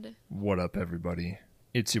What up, everybody?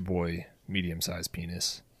 It's your boy, medium-sized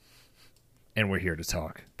penis, and we're here to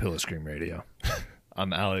talk Pillow Scream Radio.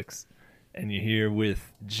 I'm Alex, and you're here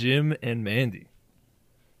with Jim and Mandy.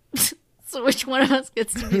 So which one of us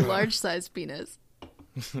gets to be large-sized penis?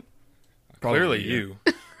 Clearly you.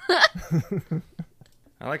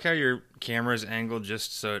 I like how your camera's angled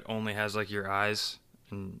just so it only has like your eyes,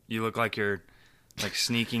 and you look like you're like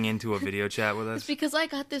sneaking into a video chat with us. It's because I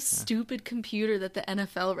got this stupid computer that the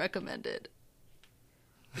NFL recommended.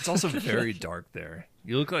 It's also very dark there.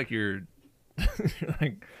 You look like you're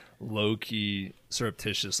like low-key,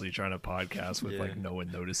 surreptitiously trying to podcast with like no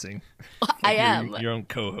one noticing. Well, I am. Your own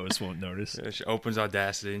co-host won't notice. Yeah, she opens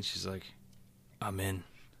Audacity and she's like, I'm in.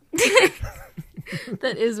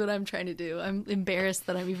 That is what I'm trying to do. I'm embarrassed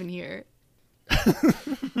that I'm even here.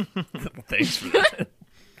 Thanks for that.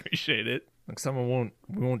 Appreciate it. Like we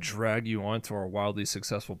won't drag you onto our wildly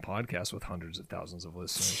successful podcast with hundreds of thousands of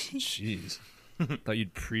listeners. Jeez. Thought you'd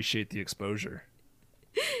appreciate the exposure.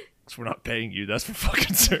 Because we're not paying you, that's for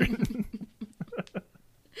fucking certain.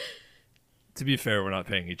 To be fair, we're not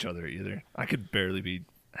paying each other either. I could barely be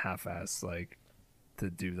half-assed, like, to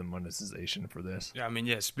do the monetization for this. Yeah, I mean,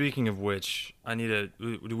 yeah, speaking of which, we need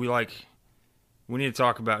to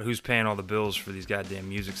talk about who's paying all the bills for these goddamn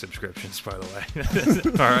music subscriptions, by the way.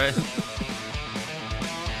 All right?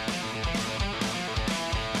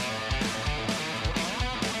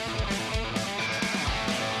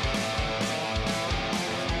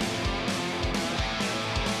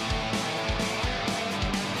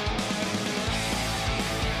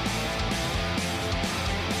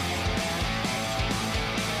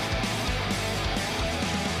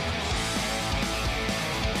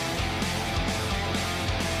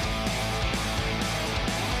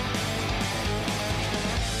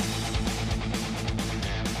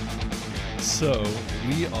 So,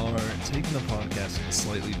 we are taking the podcast in a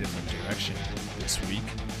slightly different direction this week.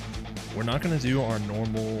 We're not going to do our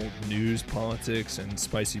normal news, politics, and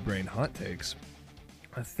spicy brain hot takes.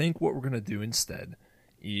 I think what we're going to do instead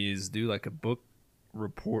is do like a book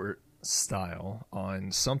report style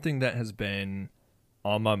on something that has been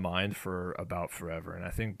on my mind for about forever. And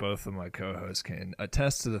I think both of my co-hosts can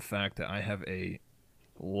attest to the fact that I have a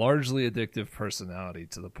largely addictive personality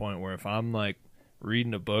to the point where if I'm like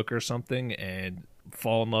reading a book or something and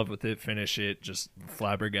fall in love with it, finish it, just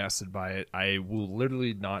flabbergasted by it, I will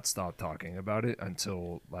literally not stop talking about it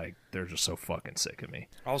until like they're just so fucking sick of me.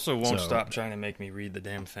 Also won't stop trying to make me read the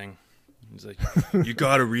damn thing. He's like, you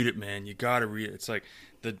gotta read it, man. You gotta read it. It's like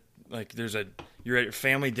you're at a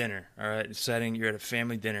family dinner, all right? You're at a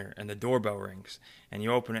family dinner and the doorbell rings and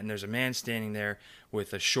you open it and there's a man standing there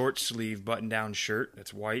with a short sleeve button down shirt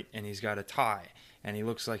that's white and he's got a tie and he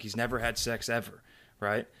looks like he's never had sex ever.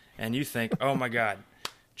 Right? And you think, oh my God,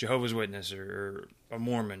 Jehovah's Witness or a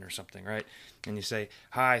Mormon or something, right? And you say,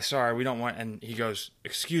 hi, sorry, we don't want, and he goes,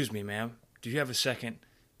 excuse me, ma'am, do you have a second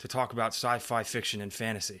to talk about sci-fi fiction and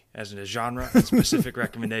fantasy as in a genre and specific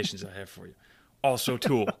recommendations I have for you? Also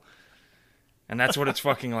Tool. And that's what it's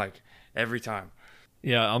fucking like every time.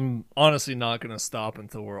 Yeah, I'm honestly not going to stop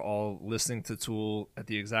until we're all listening to Tool at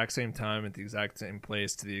the exact same time, at the exact same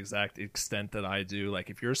place, to the exact extent that I do. Like,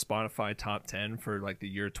 if your Spotify top 10 for, like, the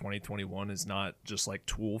year 2021 is not just, like,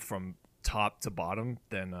 Tool from top to bottom,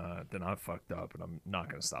 then I've fucked up, and I'm not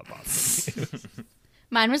going to stop bothering you.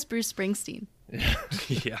 Mine was Bruce Springsteen.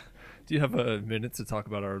 Yeah. Do you have a minute to talk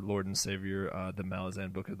about our Lord and Savior, the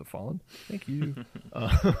Malazan Book of the Fallen? Thank you.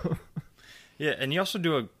 Yeah, and you also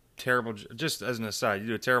do a terrible, just as an aside, you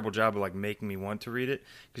do a terrible job of like making me want to read it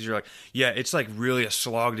because you're like, yeah, it's like really a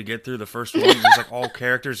slog to get through the first one. There's like all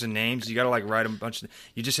characters and names. You got to like write a bunch.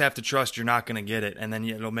 You just have to trust you're not going to get it, and then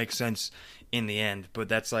it'll make sense in the end. But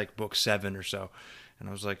that's like book 7 or so, and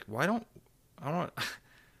I was like, I don't.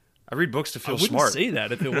 I read books to feel smart. I wouldn't say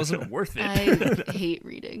that if it wasn't worth it. I hate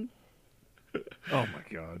reading. Oh my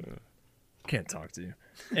God. Can't talk to you.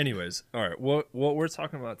 Anyways, all right. What we're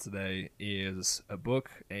talking about today is a book,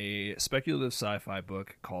 a speculative sci-fi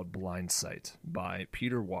book called Blind Sight by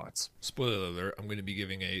Peter Watts. Spoiler alert, I'm going to be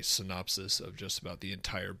giving a synopsis of just about the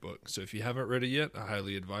entire book. So if you haven't read it yet, I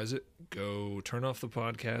highly advise it. Go turn off the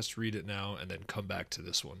podcast, read it now, and then come back to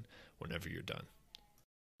this one whenever you're done.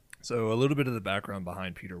 So a little bit of the background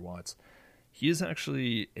behind Peter Watts. He is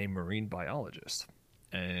actually a marine biologist.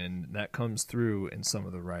 And that comes through in some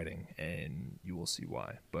of the writing, and you will see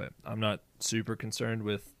why. But I'm not super concerned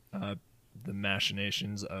with the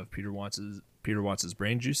machinations of Peter Watts's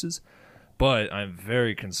brain juices, but I'm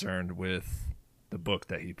very concerned with the book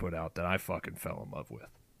that he put out that I fucking fell in love with.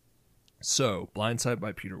 So, Blind Sight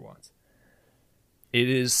by Peter Watts. It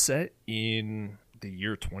is set in the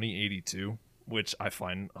year 2082, which I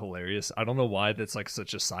find hilarious. I don't know why that's like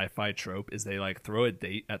such a sci-fi trope, is they like throw a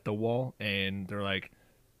date at the wall and they're like,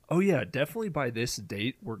 oh yeah, definitely by this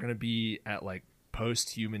date we're gonna be at like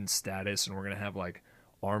post-human status and we're gonna have like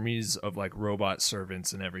armies of like robot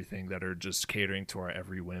servants and everything that are just catering to our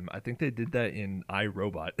every whim. I think they did that in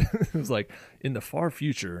iRobot. It was like, in the far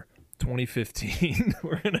future, 2015,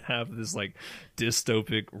 we're gonna have this like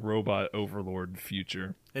dystopic robot overlord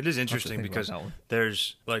future. It is interesting think about because that one.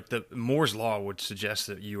 there's like the Moore's law would suggest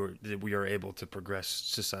that we are able to progress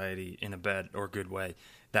society in a bad or good way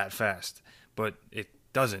that fast, but it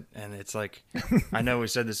doesn't. And it's like, I know we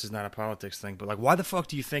said this is not a politics thing, but like, why the fuck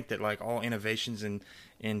do you think that like all innovations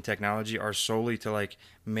in technology are solely to like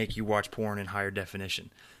make you watch porn in higher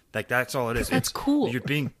definition? Like, that's all it is. That's cool. You're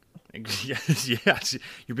being yes,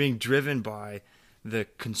 you're being driven by the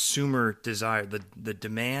consumer desire, the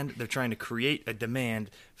demand. They're trying to create a demand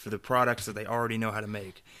for the products that they already know how to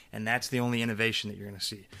make, and that's the only innovation that you're going to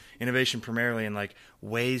see. Innovation primarily in like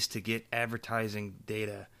ways to get advertising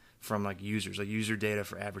data from like users, like user data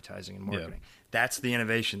for advertising and marketing. Yeah. That's the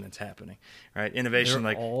innovation that's happening, right? Innovation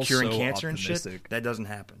They're like all curing so cancer and shit, optimistic. that doesn't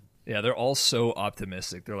happen. Yeah, they're all so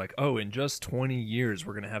optimistic. They're like, oh, in just 20 years,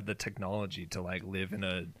 we're going to have the technology to like live in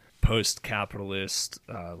a post-capitalist,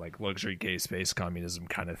 like luxury gay space communism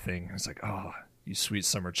kind of thing. It's like, oh, you sweet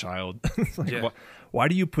summer child. Like, Yeah. why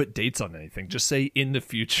do you put dates on anything? Just say in the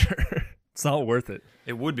future. It's not worth it.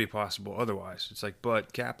 It would be possible otherwise. It's like,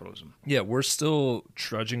 but capitalism. Yeah, we're still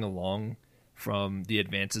trudging along from the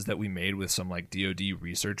advances that we made with some like DoD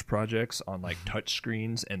research projects on like touch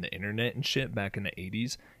screens and the internet and shit back in the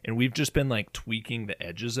 80s, and we've just been like tweaking the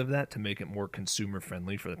edges of that to make it more consumer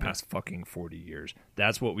friendly for the past fucking 40 years.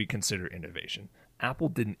 That's what we consider innovation. Apple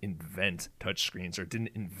didn't invent touch screens or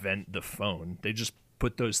didn't invent the phone. They just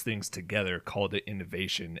put those things together, called it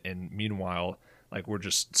innovation, and meanwhile, like, we're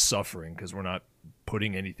just suffering because we're not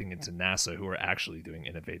putting anything into NASA, who are actually doing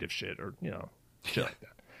innovative shit, or shit like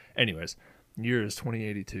that. Anyways, year is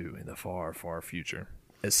 2082 in the far, far future.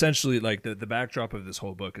 Essentially, like, the backdrop of this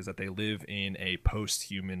whole book is that they live in a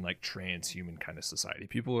post-human, like, transhuman kind of society.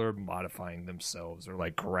 People are modifying themselves. They're,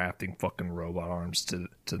 like, grafting fucking robot arms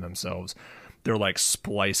to themselves. They're, like,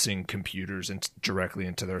 splicing computers directly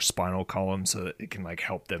into their spinal column so that it can, like,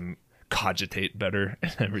 help them cogitate better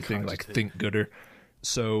and everything, like, think gooder.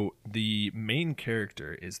 So the main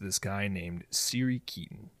character is this guy named Siri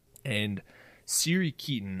Keaton. And Siri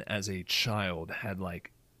Keaton, as a child, had,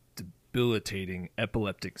 like, debilitating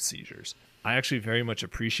epileptic seizures. I actually very much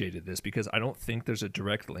appreciated this because I don't think there's a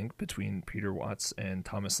direct link between Peter Watts and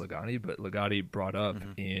Thomas Ligotti, but Ligotti brought up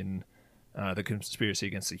in The Conspiracy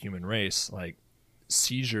Against the Human Race, like,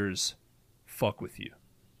 seizures fuck with you.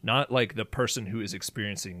 Not like the person who is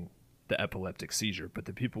experiencing the epileptic seizure, but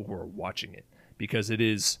the people who are watching it, because it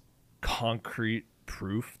is concrete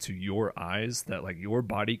proof to your eyes that, like, your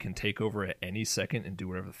body can take over at any second and do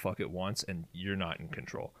whatever the fuck it wants, and you're not in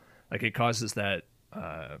control. Like, it causes that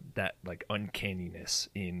like uncanniness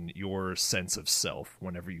in your sense of self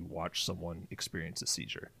whenever you watch someone experience a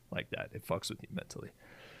seizure like that. It fucks with you mentally.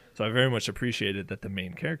 So I very much appreciated that the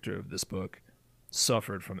main character of this book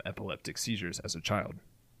suffered from epileptic seizures as a child,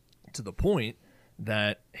 to the point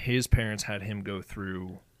that his parents had him go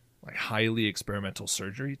through like highly experimental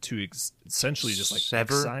surgery to essentially just like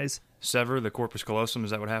sever the corpus callosum.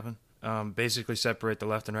 Is that what happened? Basically separate the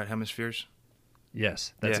left and right hemispheres.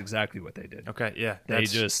 Yes, that's exactly what they did. Okay, yeah. They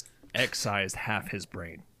just excised half his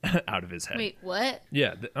brain out of his head. Wait, what?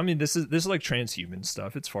 Yeah, I mean, this is like transhuman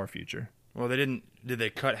stuff. It's far future. Well, they didn't. Did they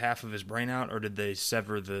cut half of his brain out, or did they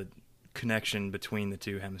sever the connection between the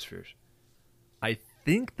two hemispheres? I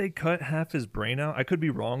think they cut half his brain out. I could be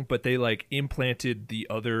wrong, but they like implanted the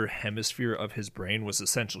other hemisphere of his brain was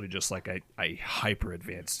essentially just like a hyper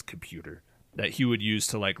advanced computer that he would use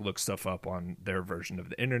to like look stuff up on their version of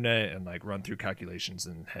the internet and like run through calculations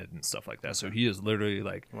in head and stuff like that. So he is literally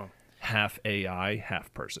like half AI,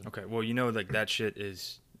 half person. Okay, well, you know, like that shit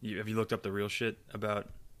is. Have you looked up the real shit about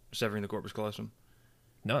severing the corpus callosum?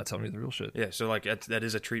 No, tell me the real shit. Yeah, so like that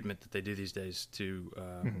is a treatment that they do these days to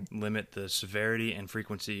limit the severity and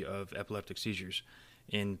frequency of epileptic seizures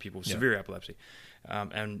in people with severe epilepsy.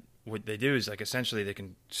 And what they do is like essentially they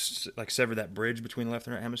can like sever that bridge between the left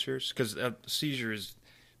and right hemispheres, because seizure is,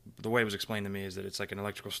 the way it was explained to me, is that it's like an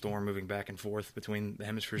electrical storm moving back and forth between the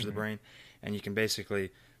hemispheres of the brain, and you can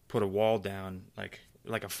basically put a wall down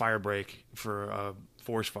like a fire break for a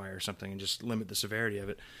forest fire or something and just limit the severity of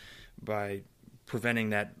it by preventing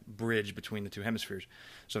that bridge between the two hemispheres.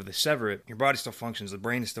 So if they sever it, your body still functions. The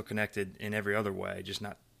brain is still connected in every other way, just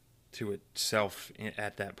not to itself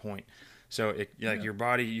at that point. So your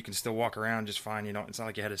body, you can still walk around just fine. You know, it's not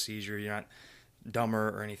like you had a seizure. You're not dumber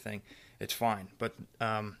or anything, it's fine. But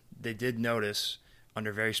they did notice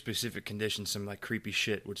under very specific conditions some like creepy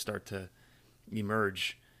shit would start to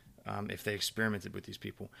emerge if they experimented with these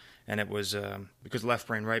people. And it was because left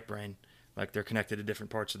brain, right brain, like they're connected to different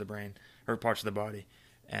parts of the brain or parts of the body,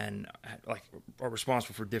 and like are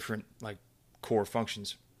responsible for different like core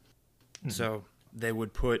functions. Mm-hmm. So they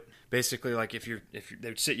would put basically like if they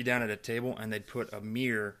would sit you down at a table and they'd put a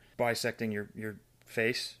mirror bisecting your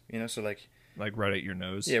face, so like right at your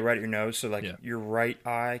nose. Yeah, right at your nose. So like your right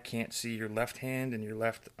eye can't see your left hand and your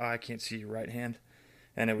left eye can't see your right hand.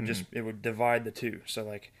 And it would it would divide the two. So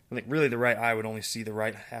like really the right eye would only see the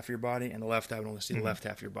right half of your body and the left eye would only see the left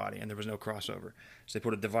half of your body, and there was no crossover. So they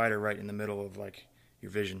put a divider right in the middle of like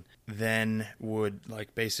your vision. Then would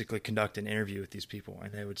like basically conduct an interview with these people,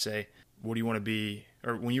 and they would say, what do you want to be,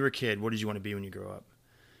 or when you were a kid, what did you want to be when you grow up?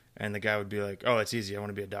 And the guy would be like, oh, it's easy, I want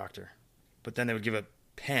to be a doctor. But then they would give a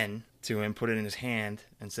pen to him, put it in his hand,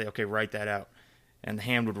 and say, okay, write that out. And the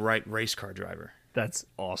hand would write race car driver. That's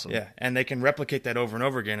awesome. Yeah, and they can replicate that over and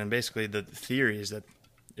over again. And basically, the theory is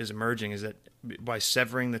emerging is that by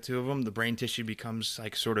severing the two of them, the brain tissue becomes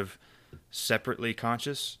like sort of separately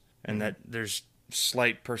conscious, and that there's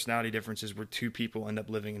slight personality differences where two people end up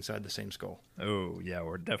living inside the same skull. Oh yeah,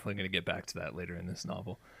 we're definitely going to get back to that later in this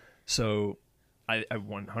novel. So, I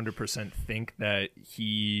 100% think that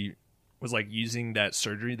he was like using that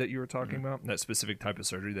surgery that you were talking about, that specific type of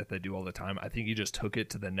surgery that they do all the time. I think he just took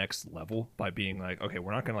it to the next level by being like, okay,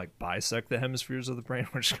 we're not going to like bisect the hemispheres of the brain.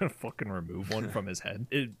 We're just going to fucking remove one from his head.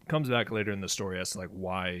 It comes back later in the story as to like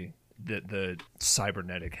why the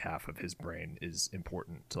cybernetic half of his brain is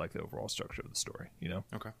important to like the overall structure of the story,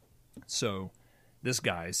 Okay. So this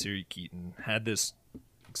guy, Siri Keaton, had this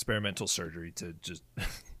experimental surgery to just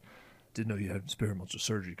didn't know you had experimental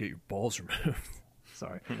surgery to get your balls removed.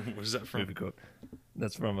 Sorry. What is that from? Movie quote.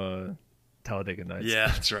 That's from Talladega Nights. Yeah,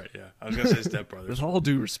 that's right. Yeah, I was gonna say Step Brothers. With all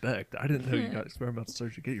due respect, I didn't know you got experimental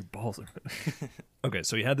surgery to get your balls removed. Okay,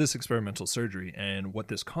 so he had this experimental surgery, and what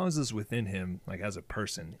this causes within him, like as a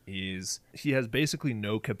person, is he has basically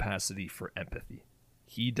no capacity for empathy.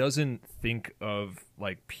 He doesn't think of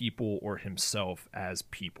like people or himself as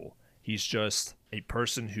people. He's just a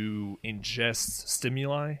person who ingests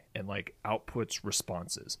stimuli and like outputs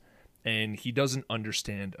responses. And he doesn't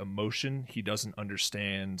understand emotion. He doesn't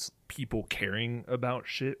understand people caring about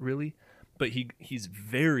shit, really. But he's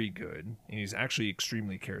very good, and he's actually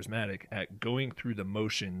extremely charismatic at going through the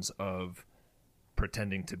motions of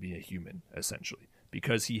pretending to be a human, essentially.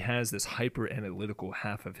 Because he has this hyper-analytical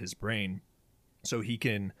half of his brain, so he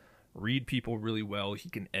can read people really well. He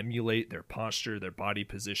can emulate their posture, their body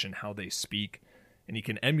position, how they speak. And he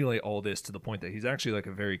can emulate all this to the point that he's actually like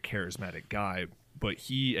a very charismatic guy, but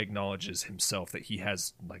he acknowledges himself that he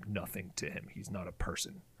has like nothing to him. He's not a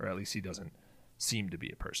person, or at least he doesn't seem to be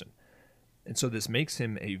a person. And so this makes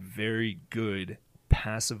him a very good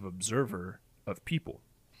passive observer of people.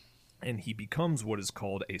 And he becomes what is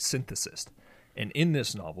called a synthesist. And in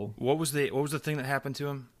this novel, what was the thing that happened to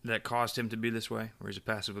him that caused him to be this way? Where he's a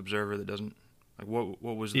passive observer that doesn't like what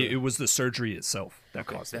was the... It was the surgery itself that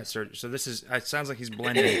caused that surgery. So this is it sounds like he's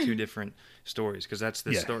blending two different stories, because that's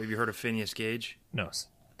the story. Have you heard of Phineas Gage? No,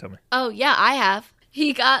 tell me. Oh yeah, I have.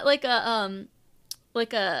 He got like a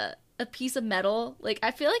piece of metal. Like I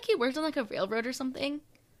feel like he worked on like a railroad or something.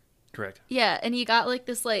 Correct. Yeah, and he got like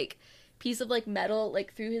this like piece of like metal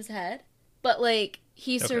like through his head, but like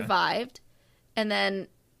he survived, and then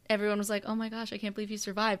everyone was like, "Oh my gosh, I can't believe he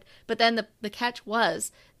survived." But then the catch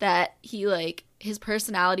was that he like his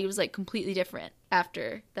personality was like completely different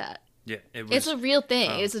after that. Yeah, it's a real thing.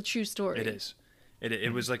 It's a true story. It is.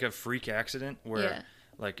 It was like a freak accident where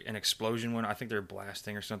like an explosion went. I think they're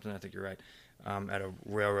blasting or something. I think you're right. At a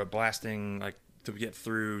railroad, blasting like to get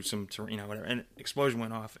through some whatever, and explosion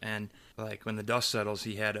went off, and like when the dust settles,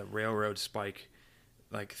 he had a railroad spike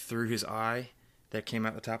like through his eye that came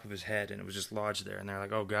out the top of his head, and it was just lodged there. And they're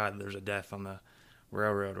like, "Oh God, there's a death on the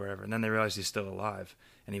railroad or whatever." And then they realized he's still alive,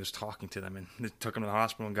 and he was talking to them, and they took him to the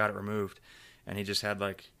hospital and got it removed. And he just had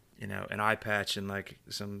like an eye patch and like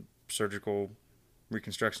some surgical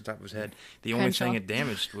reconstruction top of his head. The only thing it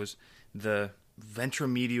damaged was the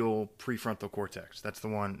ventromedial prefrontal cortex. That's the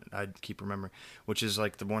one I keep remembering, which is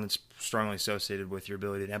like the one that's strongly associated with your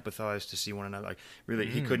ability to empathize, to see one another. Like really,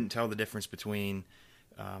 he couldn't tell the difference between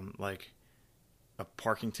like a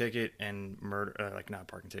parking ticket and murder. Like not a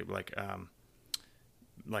parking ticket, but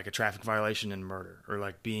like a traffic violation and murder, or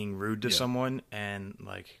like being rude to someone and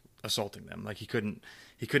like assaulting them. Like he couldn't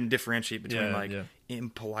differentiate between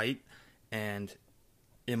impolite and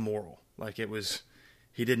immoral. Like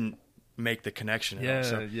he didn't make the connection at all.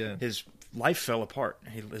 So his life fell apart.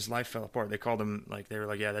 His life fell apart. They called him, like, they were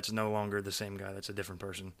like, yeah, that's no longer the same guy. That's a different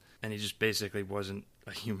person. And he just basically wasn't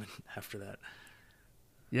a human after that.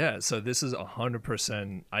 Yeah, so this is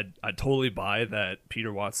 100%. I totally buy that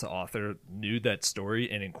Peter Watts, the author, knew that story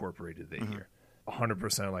and incorporated it here.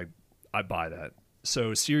 100%, like, I buy that.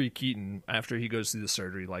 So Siri Keaton, after he goes through the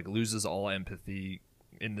surgery, like, loses all empathy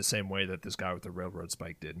in the same way that this guy with the railroad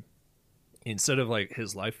spike did. Instead of, like,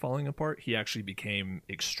 his life falling apart, he actually became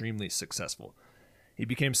extremely successful. He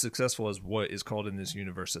became successful as what is called in this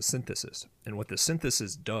universe a synthesis. And what the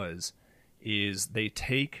synthesis does is they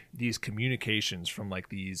take these communications from, like,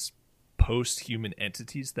 these post-human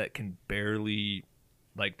entities that can barely,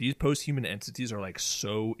 like, these post-human entities are, like,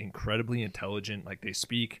 so incredibly intelligent. Like, they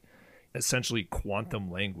speak essentially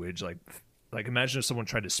quantum language. Like imagine if someone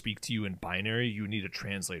tried to speak to you in binary, you need a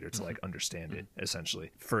translator to, like, understand it,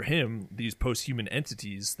 essentially. For him, these post-human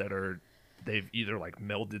entities that are, they've either, like,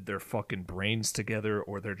 melded their fucking brains together,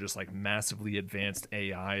 or they're just, like, massively advanced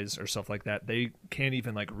AIs or stuff like that. They can't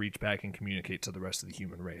even, like, reach back and communicate to the rest of the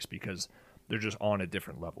human race because they're just on a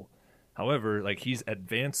different level. However, like, he's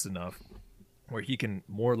advanced enough where he can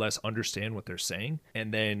more or less understand what they're saying,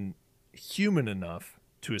 and then human enough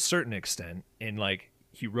to a certain extent, and, like,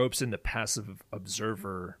 he ropes in the passive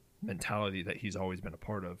observer mentality that he's always been a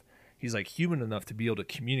part of. He's, like, human enough to be able to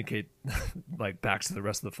communicate, like, back to the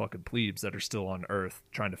rest of the fucking plebes that are still on Earth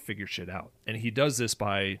trying to figure shit out. And he does this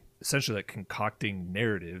by essentially, like, concocting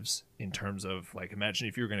narratives in terms of, like, imagine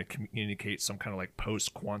if you were going to communicate some kind of, like,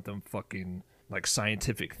 post-quantum fucking, like,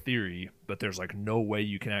 scientific theory, but there's, like, no way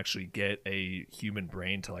you can actually get a human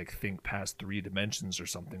brain to, like, think past 3 dimensions or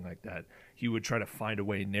something like that. He would try to find a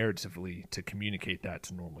way narratively to communicate that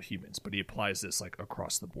to normal humans, but he applies this, like,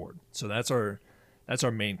 across the board. So that's our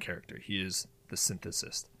main character. He is the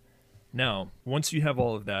synthesist. Now, once you have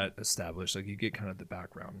all of that established, like, you get kind of the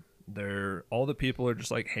background. All the people are just,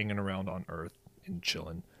 like, hanging around on Earth and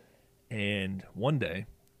chilling. And one day,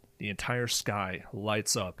 the entire sky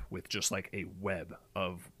lights up with just, like, a web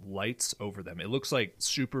of lights over them. It looks like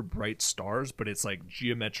super bright stars, but it's, like,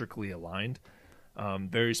 geometrically aligned,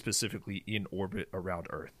 very specifically in orbit around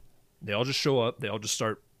Earth. They all just show up. They all just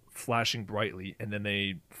start flashing brightly, and then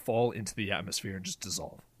they fall into the atmosphere and just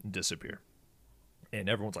dissolve and disappear. And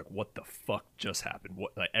everyone's like, what the fuck just happened?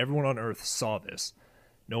 Like, everyone on Earth saw this.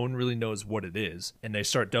 No one really knows what it is, and they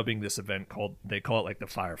start dubbing this event they call it, like, the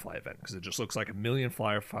Firefly event, because it just looks like 1,000,000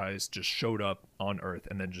 fireflies just showed up on Earth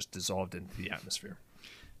and then just dissolved into the atmosphere.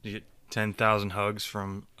 You get 10,000 hugs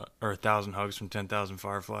from, or 1,000 hugs from 10,000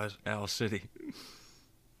 fireflies. Owl City.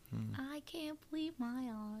 I can't believe my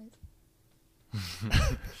eyes.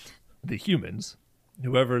 The humans,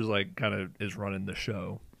 whoever's, like, kind of is running the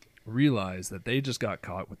show, realize that they just got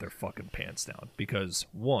caught with their fucking pants down, because,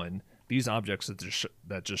 one, these objects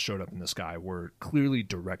that just showed up in the sky were clearly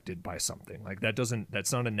directed by something. Like,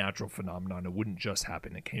 that's not a natural phenomenon. It wouldn't just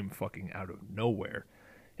happen. It came fucking out of nowhere.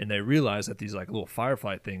 And they realized that these, like, little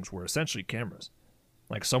firefly things were essentially cameras.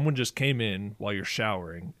 Like, someone just came in while you're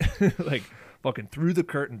showering, like, fucking threw the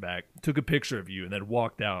curtain back, took a picture of you, and then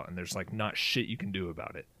walked out, and there's, like, not shit you can do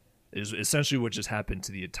about it. It is essentially what just happened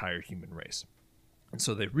to the entire human race. And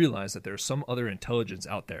so they realized that there's some other intelligence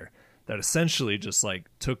out there that essentially just, like,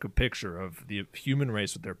 took a picture of the human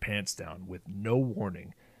race with their pants down with no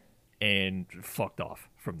warning and fucked off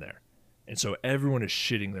from there. And so everyone is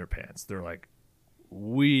shitting their pants. They're like,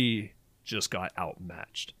 we just got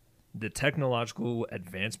outmatched. The technological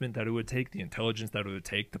advancement that it would take, the intelligence that it would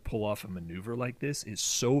take to pull off a maneuver like this is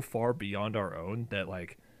so far beyond our own that,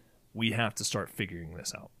 like, we have to start figuring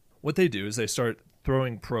this out. What they do is they start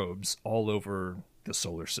throwing probes all over the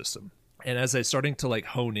solar system. And as they're starting to, like,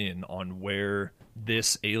 hone in on where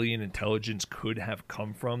this alien intelligence could have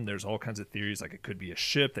come from, there's all kinds of theories. Like, it could be a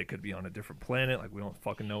ship, they could be on a different planet, like, we don't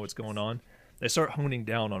fucking know what's going on. They start honing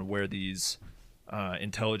down on where these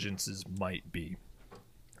intelligences might be.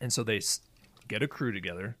 And so they get a crew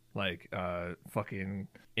together, like, fucking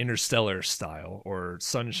Interstellar style or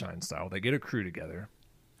Sunshine style. They get a crew together,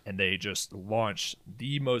 and they just launch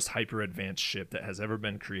the most hyper-advanced ship that has ever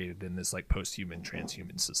been created in this, like, post-human,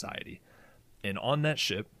 transhuman society. And on that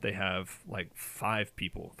ship, they have, like, 5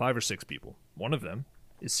 or 6 people. One of them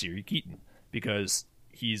is Siri Keaton, because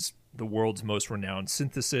he's the world's most renowned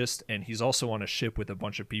synthesist, and he's also on a ship with a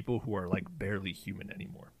bunch of people who are, like, barely human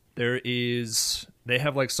anymore. They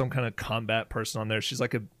have, like, some kind of combat person on there. She's,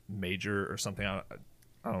 like, a major or something. I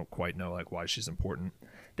don't quite know, like, why she's important.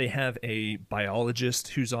 They have a biologist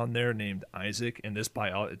who's on there named Isaac, and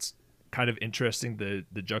it's kind of interesting,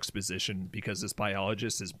 the juxtaposition, because this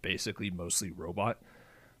biologist is basically mostly robot.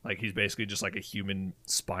 Like he's basically just like a human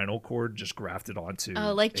spinal cord just grafted onto.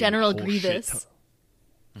 Oh, like a General whole Grievous.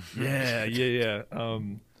 Yeah.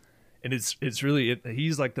 And it's really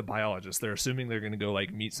he's like the biologist. They're assuming they're going to go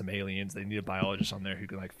like meet some aliens. They need a biologist on there who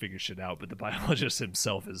can like figure shit out, but the biologist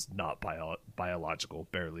himself is not biological,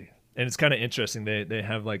 barely. And it's kind of interesting. They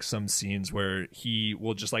have like some scenes where he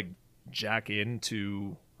will just like jack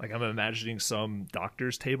into, like, I'm imagining some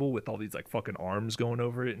doctor's table with all these like fucking arms going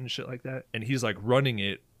over it and shit like that, and he's like running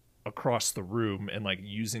it across the room and like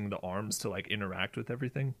using the arms to like interact with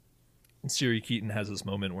everything. And Siri Keaton has this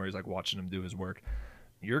moment where he's like watching him do his work.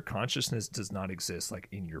 Your consciousness does not exist like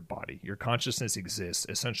in your body. Your consciousness exists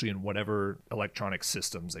essentially in whatever electronic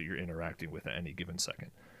systems that you're interacting with at any given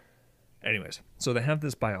second. Anyways, so they have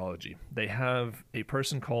this biology. They have a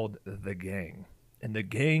person called the Gang. And the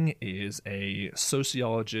Gang is a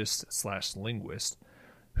sociologist / linguist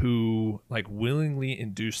who like willingly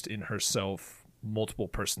induced in herself multiple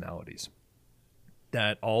personalities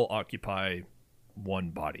that all occupy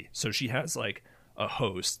one body. So she has like a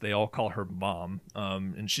host. They all call her Mom,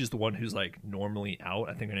 and she's the one who's like normally out.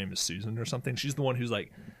 I think her name is Susan or something. She's the one who's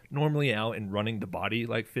like normally out and running the body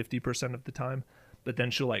like 50% of the time, but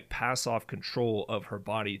then she'll like pass off control of her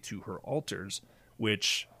body to her alters,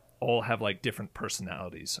 which all have like different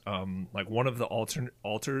personalities. Like one of the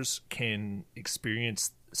alters can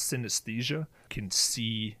experience synesthesia, can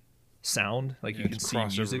see sound, like you can see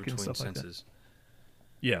music and stuff like that.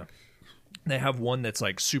 Yeah. They have one that's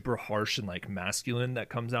like super harsh and like masculine that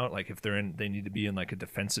comes out like if they need to be in like a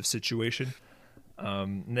defensive situation.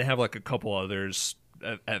 And they have like a couple others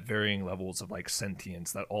at varying levels of like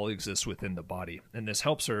sentience that all exist within the body. And this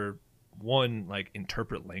helps her, one, like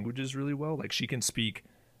interpret languages really well. Like she can speak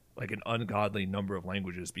like an ungodly number of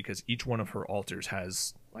languages because each one of her alters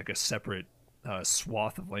has like a separate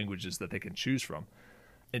swath of languages that they can choose from.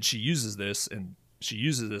 And she uses this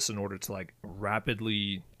in order to like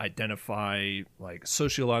rapidly identify like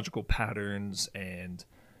sociological patterns and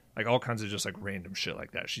like all kinds of just like random shit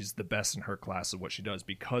like that. She's the best in her class of what she does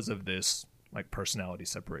because of this like personality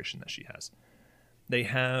separation that she has. They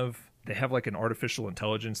have like an artificial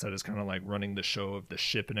intelligence that is kind of like running the show of the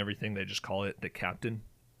ship and everything. They just call it the captain.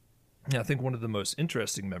 And I think one of the most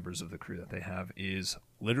interesting members of the crew that they have is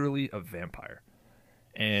literally a vampire.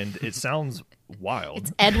 And it sounds wild.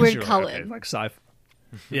 It's Edward like, Cullen. Okay, like sci-fi.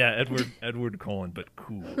 Yeah, Edward Cullen, but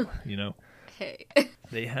cool, you know. Hey.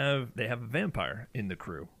 They have a vampire in the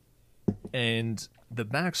crew, and the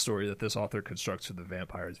backstory that this author constructs for the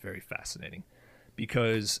vampire is very fascinating,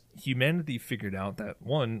 because humanity figured out that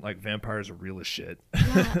one, like vampires are real as shit.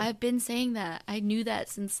 Yeah, I've been saying that. I knew that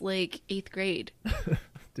since like 8th grade.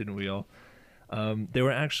 Didn't we all? They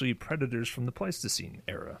were actually predators from the Pleistocene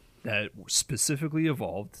era that specifically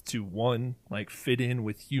evolved to, one, like fit in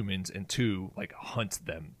with humans, and two, like hunt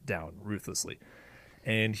them down ruthlessly.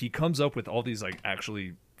 And he comes up with all these like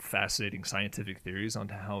actually fascinating scientific theories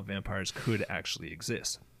onto how vampires could actually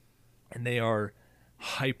exist. And they are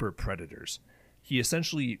hyper predators. He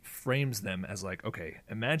essentially frames them as like, okay,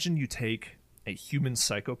 imagine you take a human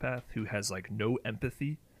psychopath who has like no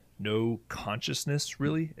empathy, no consciousness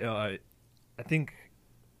really. I think,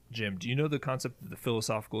 Jim, do you know the concept of the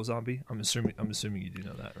philosophical zombie? I'm assuming you do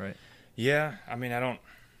know that, right? Yeah, I mean,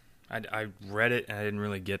 I read it and I didn't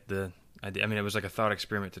really get the idea. I mean, it was like a thought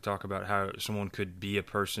experiment to talk about how someone could be a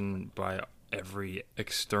person by every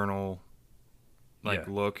external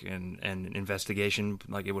look and investigation.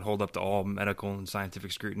 Like it would hold up to all medical and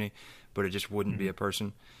scientific scrutiny, but it just wouldn't be a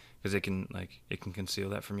person because it can conceal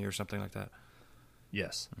that from you or something like that.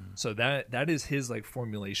 Yes. So that is his like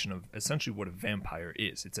formulation of essentially what a vampire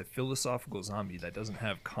is. It's a philosophical zombie that doesn't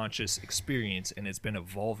have conscious experience, and it's been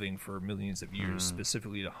evolving for millions of years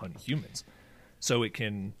specifically to hunt humans. So it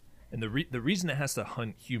can, and the reason it has to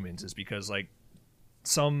hunt humans is because like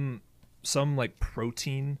some like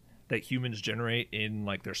protein that humans generate in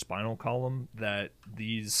like their spinal column that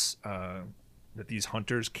these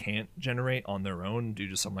hunters can't generate on their own due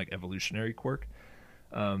to some like evolutionary quirk.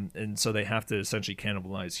 And so they have to essentially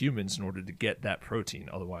cannibalize humans in order to get that protein.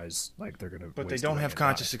 Otherwise, like they're gonna. But they don't have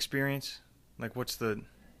conscious experience. Like, what's the?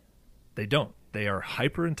 They don't. They are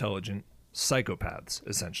hyper intelligent psychopaths,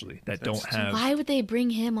 essentially, that don't have. Why would they bring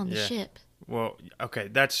him on the ship? Well, okay,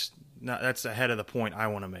 that's ahead of the point I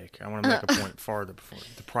want to make. I want to make a point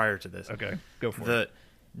prior to this. Okay, go for it.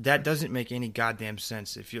 That doesn't make any goddamn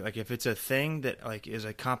sense. If it's a thing that like is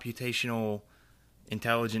a computational,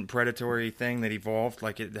 intelligent predatory thing that evolved,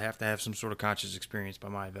 like they have to have some sort of conscious experience by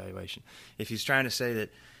my evaluation. If he's trying to say that,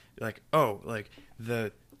 like, oh, like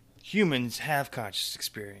the humans have conscious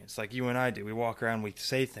experience like you and I do. We walk around, we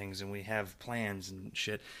say things, and we have plans and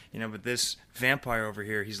shit. But this vampire over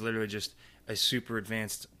here, he's literally just a super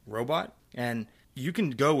advanced robot. And you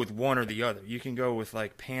can go with one or the other. You can go with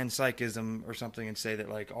like panpsychism or something and say that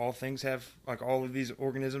like all things have, like all of these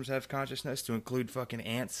organisms have consciousness, to include fucking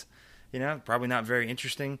ants. Probably not very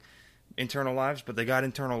interesting internal lives, but they got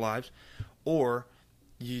internal lives. Or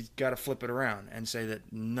you got to flip it around and say that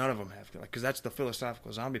none of them have, because that's the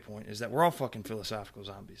philosophical zombie point, is that we're all fucking philosophical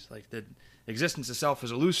zombies. Like, the existence itself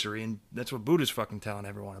is illusory, and that's what Buddha's fucking telling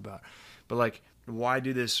everyone about. But like, why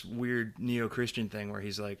do this weird neo-Christian thing where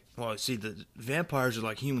he's like, well, see, the vampires are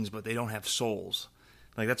like humans, but they don't have souls.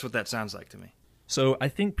 Like, that's what that sounds like to me. So I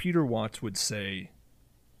think Peter Watts would say,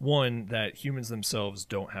 one, that humans themselves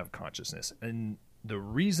don't have consciousness, and the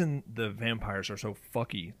reason the vampires are so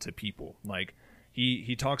fucky to people, like,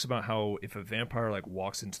 He talks about how if a vampire like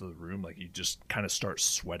walks into the room, like you just kind of start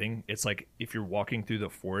sweating. It's like if you're walking through the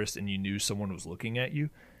forest and you knew someone was looking at you.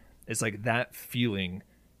 It's like that feeling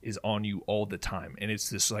is on you all the time. And it's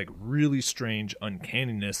this like really strange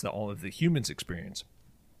uncanniness that all of the humans experience.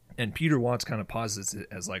 And Peter Watts kind of posits it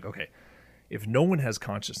as like, okay, if no one has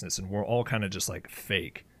consciousness and we're all kind of just like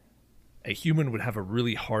fake, a human would have a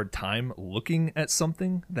really hard time looking at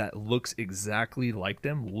something that looks exactly like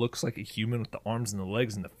them, looks like a human with the arms and the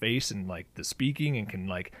legs and the face and like the speaking, and can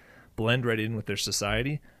like blend right in with their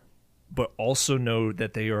society, but also know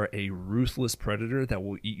that they are a ruthless predator that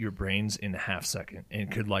will eat your brains in a half second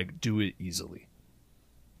and could like do it easily.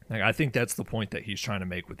 Like, I think that's the point that he's trying to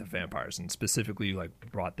make with the vampires, and specifically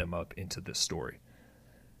like brought them up into this story.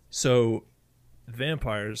 So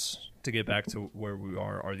vampires, to get back to where we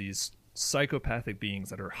are these psychopathic beings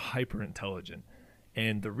that are hyper intelligent,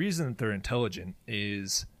 and the reason that they're intelligent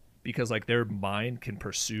is because like their mind can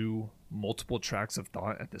pursue multiple tracks of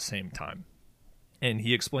thought at the same time. And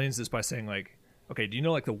he explains this by saying like, okay, do you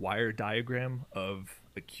know like the wire diagram of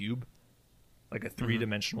a cube, like a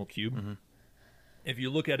three-dimensional cube? Mm-hmm. If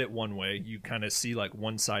you look at it one way, you kind of see like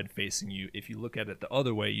one side facing you. If you look at it the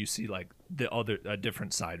other way, you see like a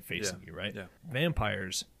different side facing you, right? Yeah.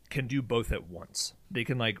 Vampires can do both at once. They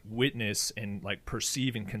can like witness and like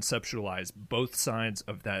perceive and conceptualize both sides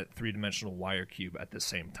of that three-dimensional wire cube at the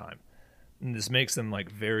same time. And this makes them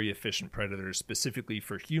like very efficient predators, specifically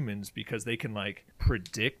for humans, because they can like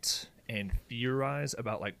predict and theorize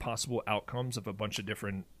about like possible outcomes of a bunch of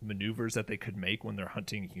different maneuvers that they could make when they're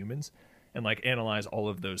hunting humans, and like analyze all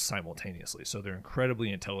of those simultaneously. So they're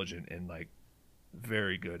incredibly intelligent and like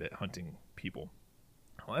very good at hunting people.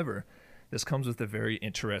 However, this comes with a very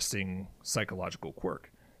interesting psychological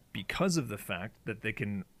quirk. Because of the fact that they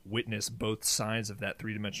can witness both sides of that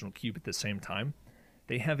three-dimensional cube at the same time,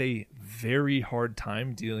 they have a very hard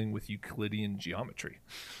time dealing with Euclidean geometry,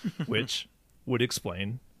 which would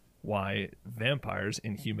explain why vampires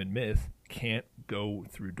in human myth can't go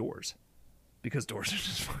through doors. Because doors are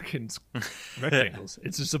just fucking rectangles.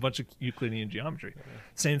 It's just a bunch of Euclidean geometry.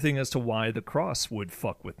 Same thing as to why the cross would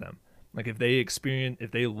fuck with them. Like if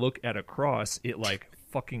they look at a cross, it like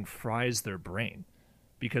fucking fries their brain,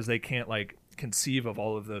 because they can't like conceive of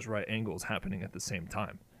all of those right angles happening at the same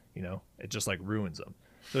time. It just like ruins them.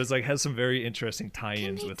 So it's like has some very interesting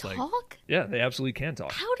tie-ins with like. Talk? Yeah, they absolutely can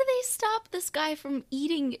talk. How do they stop this guy from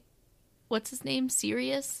eating? What's his name?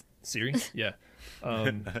 Sirius? Siri? Yeah.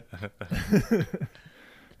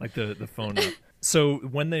 Like the phone app. So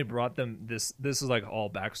when they brought them this is like all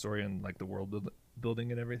backstory and like the world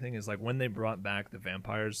building and everything, is like when they brought back the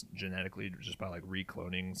vampires genetically just by like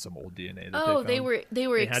recloning some old DNA that they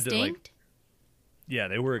were extinct? To, like, yeah,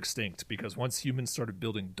 they were extinct because once humans started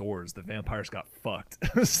building doors, the vampires got fucked.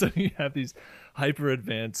 So you have these hyper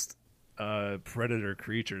advanced predator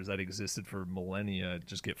creatures that existed for millennia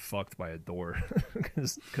just get fucked by a door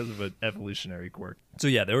because of an evolutionary quirk. So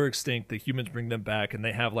yeah, they were extinct. The humans bring them back, and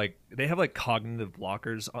they have like cognitive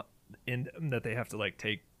blockers in them that they have to like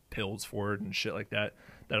take pills for and shit like that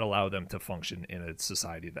allow them to function in a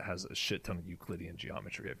society that has a shit ton of Euclidean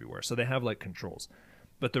geometry everywhere. So they have like controls.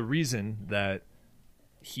 But the reason that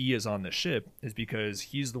he is on the ship is because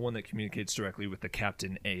he's the one that communicates directly with the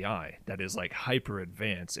captain AI that is like hyper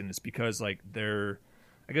advanced, and it's because like their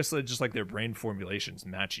brain formulations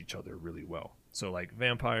match each other really well. So like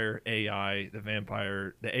vampire AI,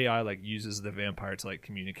 the AI like uses the vampire to like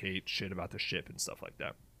communicate shit about the ship and stuff like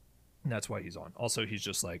that. And that's why he's on. Also, he's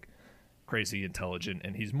just like crazy intelligent,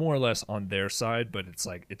 and he's more or less on their side, but it's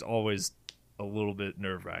like it's always a little bit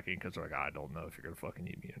nerve-wracking because they're like, I don't know if you're gonna fucking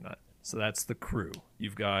eat me or not. So that's the crew.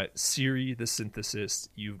 You've got Siri, the synthesist.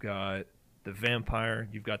 You've got the vampire.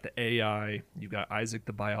 You've got the AI. You've got Isaac,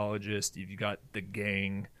 the biologist. You've got the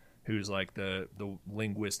gang. who's like the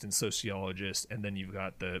linguist and sociologist, and then you've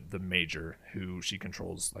got the Major, who she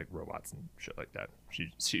controls like robots and shit like that.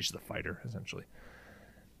 She's the fighter essentially.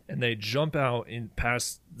 And they jump out in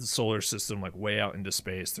past the solar system, like way out into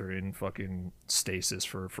space. They're in fucking stasis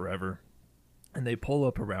for forever. And they pull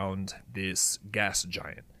up around this gas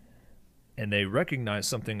giant. And they recognize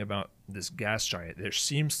something about this gas giant. There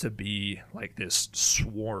seems to be like this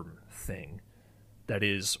swarm thing that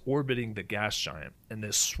is orbiting the gas giant. And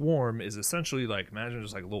this swarm is essentially like, imagine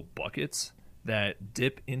just like little buckets that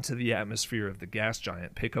dip into the atmosphere of the gas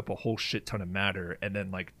giant, pick up a whole shit ton of matter, and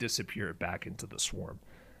then like disappear back into the swarm.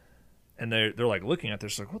 And they're like looking at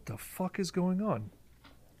this like, what the fuck is going on?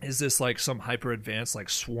 Is this like some hyper advanced like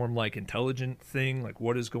swarm like intelligent thing? Like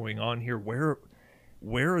what is going on here?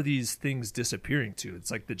 Where are these things disappearing to?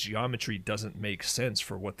 It's like the geometry doesn't make sense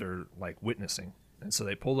for what they're like witnessing. And so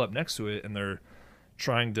they pull up next to it and they're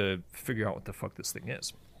trying to figure out what the fuck this thing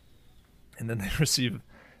is. And then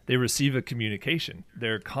they receive a communication.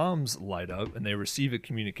 Their comms light up and they receive a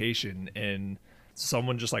communication, and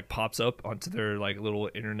someone just like pops up onto their like little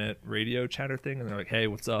internet radio chatter thing, and they're like, hey,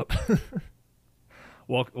 what's up?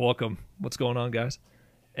 Welcome. What's going on, guys?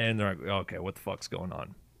 And they're like, okay, what the fuck's going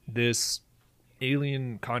on? This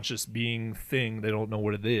alien conscious being thing, they don't know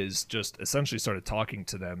what it is, just essentially started talking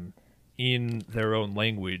to them in their own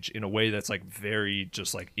language in a way that's like very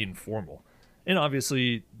just like informal. And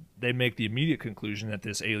obviously they make the immediate conclusion that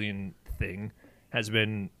this alien thing has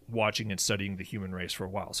been watching and studying the human race for a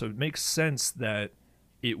while. So it makes sense that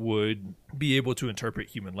it would be able to interpret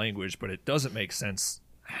human language, but it doesn't make sense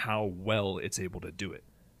how well it's able to do it.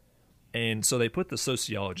 And so they put the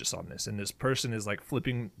sociologist on this, and this person is like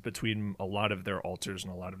flipping between a lot of their alters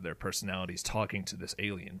and a lot of their personalities, talking to this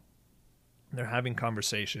alien. They're having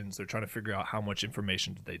conversations. They're trying to figure out how much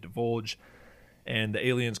information did they divulge. And the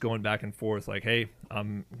alien's going back and forth like, hey,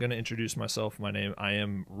 I'm going to introduce myself. I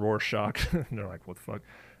am Rorschach. And they're like, what the fuck?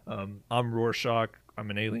 I'm Rorschach. I'm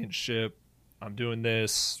an alien ship. I'm doing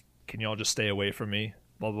this. Can y'all just stay away from me?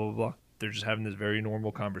 Blah, blah, blah, blah. They're just having this very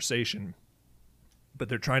normal conversation. But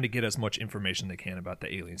they're trying to get as much information they can about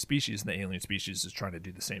the alien species. And the alien species is trying to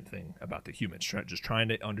do the same thing about the humans. Just trying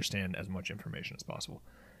to understand as much information as possible.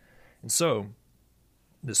 And so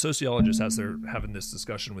the sociologist, as they're having this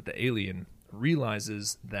discussion with the alien,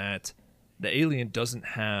 realizes that the alien doesn't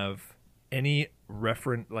have any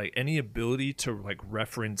ability to like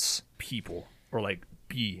reference people or like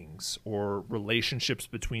beings or relationships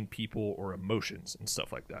between people or emotions and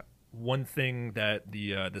stuff like that. One thing that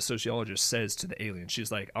the sociologist says to the alien,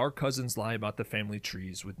 she's like, our cousins lie about the family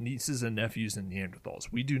trees with nieces and nephews and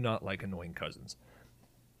Neanderthals. We do not like annoying cousins.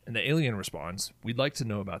 And the alien responds, we'd like to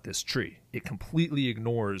know about this tree. It completely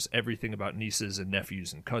ignores everything about nieces and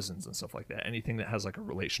nephews and cousins and stuff like that. Anything that has like a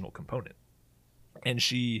relational component. And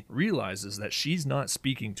she realizes that she's not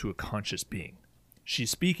speaking to a conscious being. She's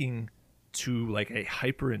speaking to like a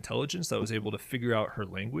hyper intelligence that was able to figure out her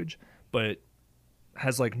language, but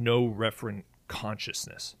has like no referent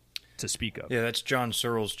consciousness to speak of. Yeah, that's John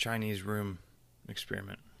Searle's Chinese room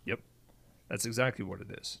experiment. Yep. That's exactly what it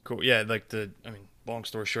is. Cool. Yeah, long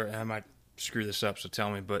story short, I might screw this up, so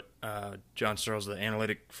tell me, but John Searle's the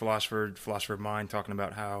analytic philosopher of mind, talking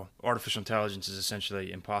about how artificial intelligence is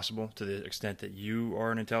essentially impossible to the extent that you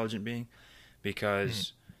are an intelligent being,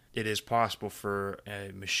 because it is possible for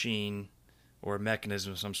a machine or a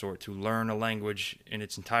mechanism of some sort to learn a language in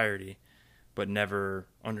its entirety, but never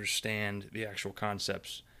understand the actual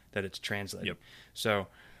concepts that it's translating. Yep. So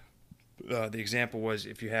the example was,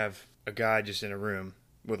 if you have a guy just in a room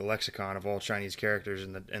with a lexicon of all Chinese characters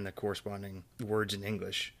and the corresponding words in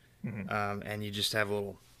English, and you just have a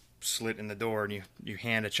little slit in the door, and you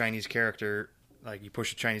hand a Chinese character, like you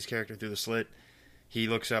push a Chinese character through the slit, he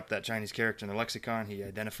looks up that Chinese character in the lexicon, he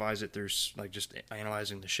identifies it through like just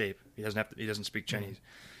analyzing the shape. He doesn't speak Chinese.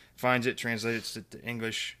 Finds it, translates it to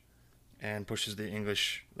English, and writes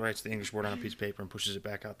the English word on a piece of paper and pushes it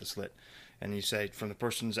back out the slit. And you say, from the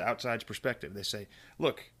person's outside's perspective, they say,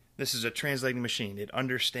 look, this is a translating machine. It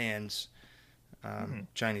understands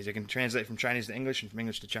Chinese. It can translate from Chinese to English and from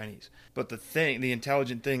English to Chinese. But the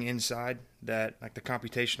intelligent thing inside that, like the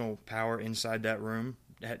computational power inside that room,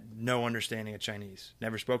 had no understanding of Chinese.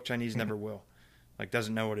 Never spoke Chinese, never will. Like,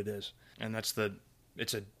 doesn't know what it is. And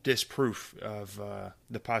it's a disproof of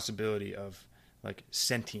the possibility of like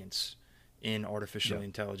sentience in artificially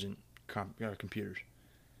intelligent computers.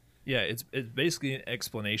 Yeah, it's basically an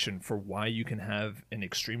explanation for why you can have an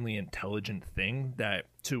extremely intelligent thing that,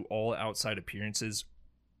 to all outside appearances,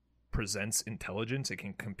 presents intelligence. It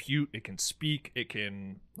can compute, it can speak, it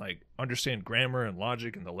can like understand grammar and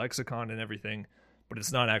logic and the lexicon and everything, but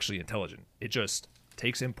it's not actually intelligent. It just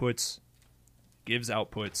takes inputs, gives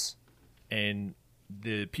outputs, and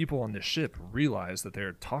the people on this ship realize that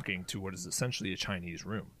they're talking to what is essentially a Chinese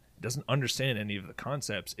room. It doesn't understand any of the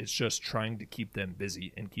concepts. It's just trying to keep them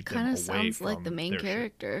busy and keep them away from kind of sounds like the main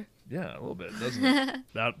character. Ship. Yeah, a little bit, doesn't it?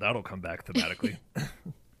 That'll come back thematically.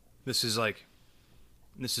 This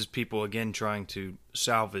is people again trying to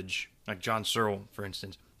salvage, like John Searle, for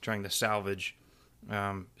instance, trying to salvage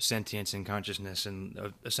sentience and consciousness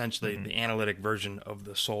and essentially the analytic version of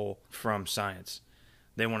the soul from science.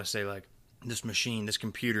 They want to say, like, this machine, this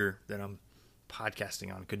computer that I'm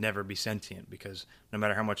podcasting on could never be sentient because no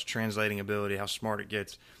matter how much translating ability, how smart it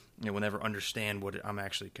gets, it will never understand what I'm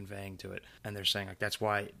actually conveying to it. And they're saying, like, that's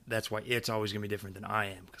why it's always going to be different than I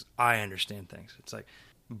am because I understand things. It's like,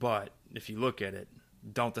 but if you look at it,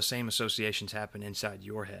 don't the same associations happen inside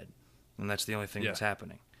your head? And that's the only thing that's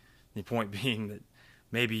happening. The point being that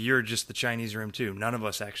maybe you're just the Chinese room too. None of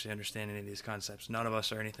us actually understand any of these concepts. None of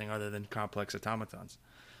us are anything other than complex automatons.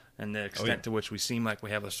 And the extent to which we seem like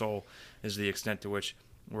we have a soul is the extent to which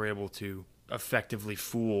we're able to effectively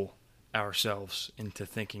fool ourselves into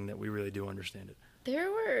thinking that we really do understand it.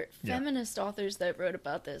 There were feminist authors that wrote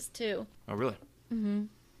about this too. Oh, really? Mm-hmm.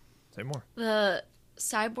 Say more. The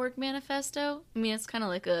Cyborg Manifesto. I mean, it's kind of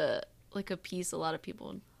like a piece a lot of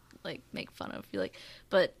people like make fun of.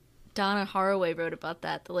 But Donna Haraway wrote about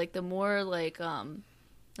that. The more like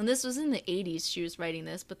and this was in the 80s she was writing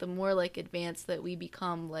this, but the more like advanced that we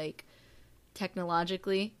become like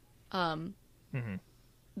technologically, the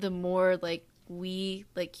more like we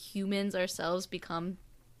like humans ourselves become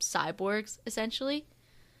cyborgs essentially.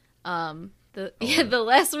 The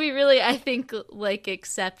less we really, I think, like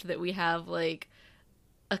accept that we have like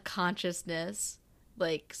a consciousness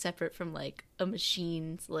like separate from like a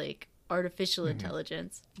machine's like artificial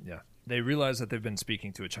intelligence. Yeah. They realize that they've been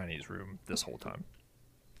speaking to a Chinese room this whole time.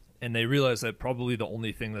 And they realize that probably the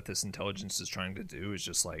only thing that this intelligence is trying to do is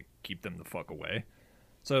just, like, keep them the fuck away.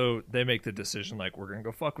 So they make the decision, like, we're going to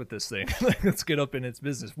go fuck with this thing. Like, let's get up in its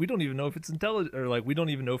business. We don't even know if it's intelligent, or, like, we don't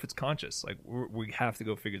even know if it's conscious. Like, we have to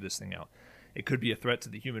go figure this thing out. It could be a threat to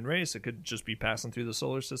the human race. It could just be passing through the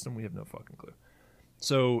solar system. We have no fucking clue.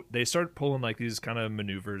 So they start pulling, like, these kind of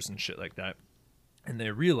maneuvers and shit like that. And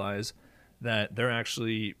they realize that they're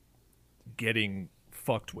actually getting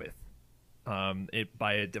fucked with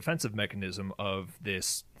by a defensive mechanism of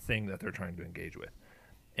this thing that they're trying to engage with.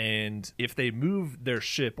 And if they move their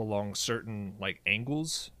ship along certain like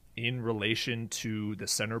angles in relation to the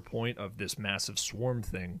center point of this massive swarm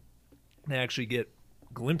thing, they actually get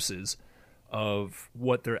glimpses of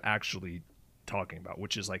what they're actually talking about,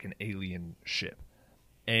 which is like an alien ship.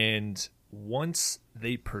 And once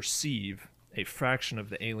they perceive a fraction of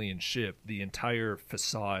the alien ship, the entire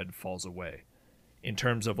facade falls away. In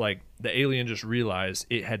terms of like the alien just realized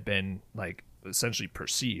it had been like essentially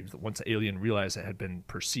perceived. Once the alien realized it had been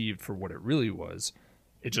perceived for what it really was,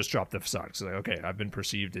 it just dropped the facade. It's like, okay, I've been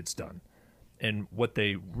perceived, it's done. And what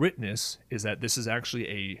they witness is that this is actually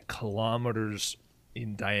a kilometers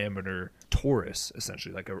in diameter torus,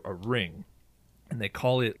 essentially like a ring. And they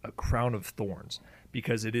call it a crown of thorns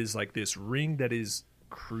because it is like this ring that is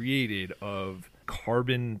created of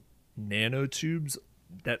carbon nanotubes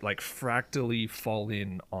that like fractally fall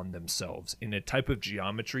in on themselves in a type of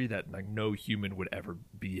geometry that like no human would ever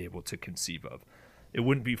be able to conceive of. It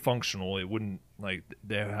wouldn't be functional. It wouldn't, like,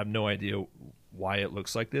 they have no idea why it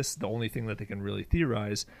looks like this. The only thing that they can really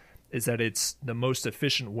theorize is that it's the most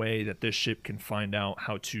efficient way that this ship can find out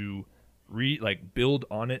how to build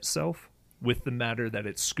on itself with the matter that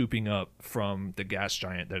it's scooping up from the gas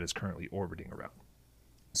giant that is currently orbiting around.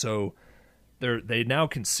 So they now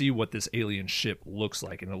can see what this alien ship looks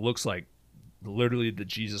like, and it looks like literally the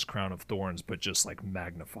Jesus crown of thorns, but just like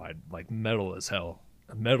magnified, like metal as hell,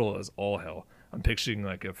 metal as all hell. I'm picturing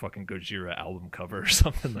like a fucking Gojira album cover or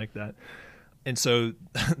something like that. And so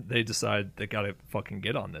they decide they gotta fucking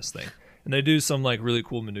get on this thing, and they do some like really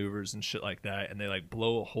cool maneuvers and shit like that, and they like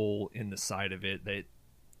blow a hole in the side of it.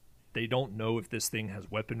 They don't know if this thing has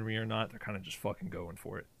weaponry or not. They're kind of just fucking going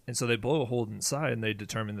for it. And so they blow a hole inside, and they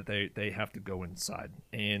determine that they have to go inside.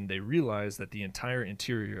 And they realize that the entire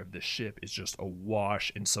interior of this ship is just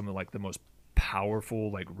awash in some of like the most powerful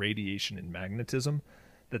like radiation and magnetism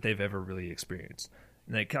that they've ever really experienced.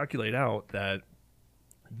 And they calculate out that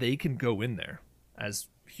they can go in there as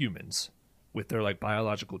humans with their like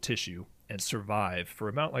biological tissue and survive for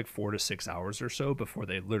about like 4 to 6 hours or so before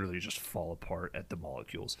they literally just fall apart at the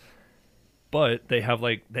molecules. But they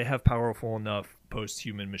have powerful enough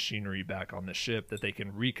post-human machinery back on the ship that they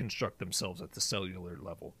can reconstruct themselves at the cellular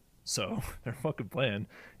level. So their fucking plan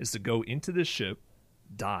is to go into this ship,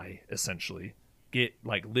 die essentially,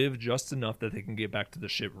 live just enough that they can get back to the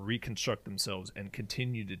ship, reconstruct themselves, and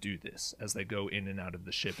continue to do this as they go in and out of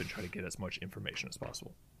the ship and try to get as much information as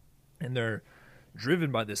possible. And they're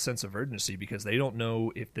driven by this sense of urgency because they don't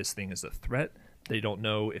know if this thing is a threat. They don't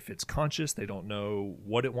know if it's conscious. They don't know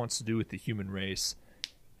what it wants to do with the human race.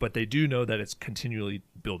 But they do know that it's continually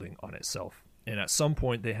building on itself. And at some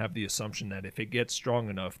point, they have the assumption that if it gets strong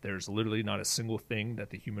enough, there's literally not a single thing that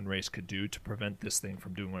the human race could do to prevent this thing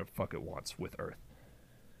from doing whatever the fuck it wants with Earth.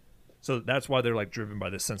 So that's why they're like driven by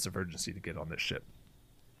this sense of urgency to get on this ship.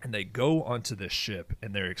 And they go onto this ship,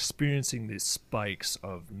 and they're experiencing these spikes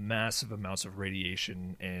of massive amounts of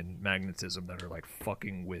radiation and magnetism that are like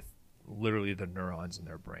fucking with literally the neurons in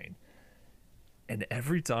their brain. And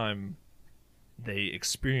every time they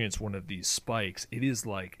experience one of these spikes, it is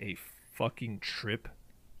like a fucking trip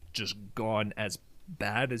just gone as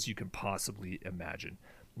bad as you can possibly imagine.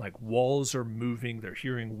 Like walls are moving, they're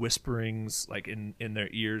hearing whisperings like in their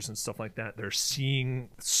ears and stuff like that. They're seeing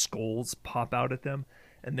skulls pop out at them,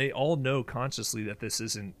 and they all know consciously that this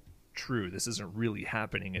isn't true. This isn't really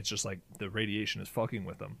happening. It's just like the radiation is fucking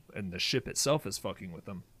with them and the ship itself is fucking with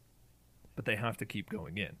them. But they have to keep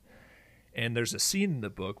going in. And there's a scene in the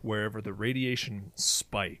book wherever the radiation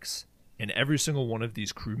spikes and every single one of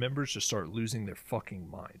these crew members just start losing their fucking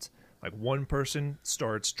minds. Like one person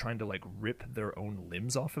starts trying to like rip their own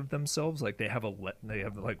limbs off of themselves. Like they have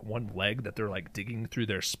like one leg that they're like digging through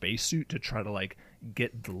their spacesuit to try to like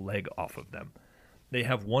get the leg off of them. They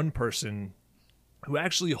have one person who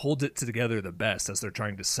actually holds it together the best as they're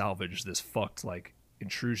trying to salvage this fucked like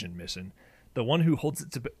intrusion mission. The one who holds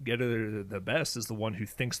it together the best is the one who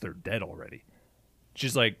thinks they're dead already.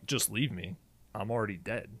 She's like, just leave me. I'm already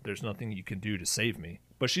dead. There's nothing you can do to save me.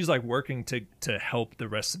 But she's like working to help the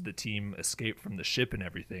rest of the team escape from the ship and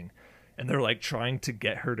everything. And they're like trying to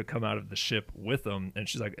get her to come out of the ship with them. And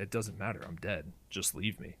she's like, it doesn't matter. I'm dead. Just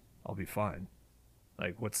leave me. I'll be fine.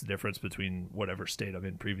 Like, what's the difference between whatever state I'm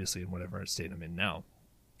in previously and whatever state I'm in now?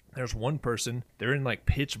 There's one person, they're in like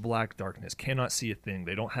pitch black darkness, cannot see a thing.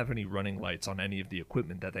 They don't have any running lights on any of the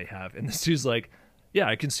equipment that they have. And this dude's like, yeah,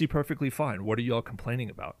 I can see perfectly fine. What are y'all complaining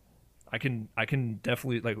about? I can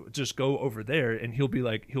definitely like just go over there. And he'll be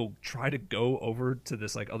like, he'll try to go over to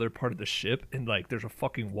this like other part of the ship. And like, there's a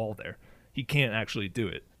fucking wall there. He can't actually do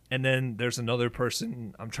it. And then there's another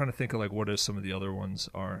person. I'm trying to think of like what some of the other ones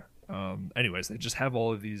are. Anyways, they just have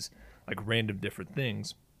all of these like random different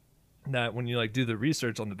things that when you like do the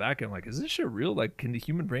research on the back end, like, is this shit real? Like, can the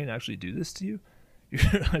human brain actually do this to you? You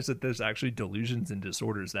realize that there's actually delusions and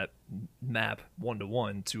disorders that map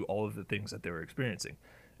 1-to-1 to all of the things that they were experiencing,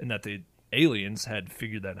 and that the aliens had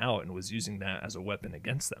figured that out and was using that as a weapon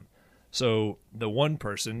against them. So the one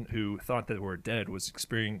person who thought that they were dead was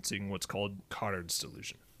experiencing what's called Cotard's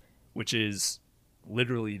delusion, which is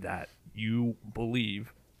literally that you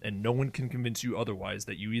believe, and no one can convince you otherwise,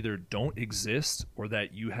 that you either don't exist or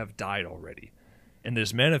that you have died already. And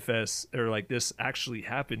this manifests, or like this actually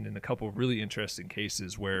happened in a couple of really interesting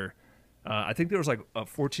cases where I think there was like a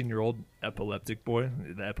 14-year-old epileptic boy,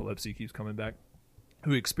 the epilepsy keeps coming back,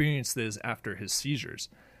 who experienced this after his seizures.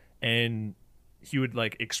 And he would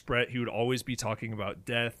like he would always be talking about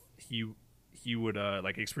death. He would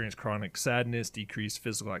like experience chronic sadness, decreased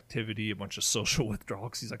physical activity, a bunch of social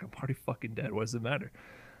withdrawals. He's like, I'm already fucking dead. What does it matter?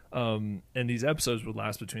 And these episodes would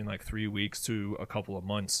last between like 3 weeks to a couple of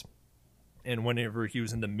months. And whenever he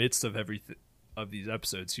was in the midst of of these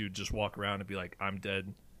episodes, he would just walk around and be like, I'm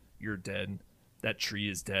dead. You're dead. That tree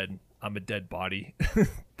is dead. I'm a dead body.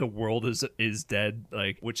 The world is dead.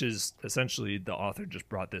 Like, which is essentially the author just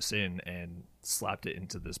brought this in and slapped it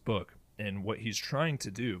into this book. And what he's trying to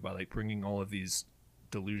do by like bringing all of these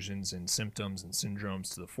delusions and symptoms and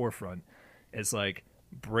syndromes to the forefront is like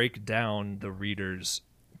break down the reader's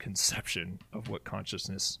conception of what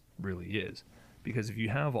consciousness really is. Because if you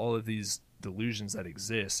have all of these delusions that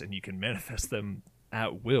exist and you can manifest them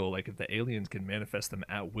at will, like if the aliens can manifest them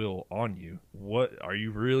at will on you, what are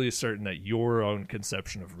you really certain that your own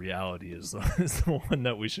conception of reality is the one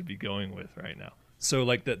that we should be going with right now? So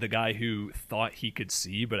like the guy who thought he could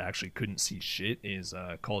see but actually couldn't see shit is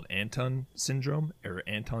called Anton syndrome, or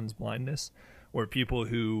Anton's blindness, where people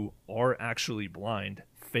who are actually blind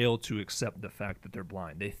fail to accept the fact that they're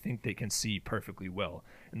blind. They think they can see perfectly well,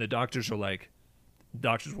 and the doctors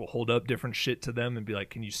will hold up different shit to them and be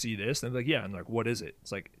like, can you see this? And they're like, yeah. And they're like, what is it?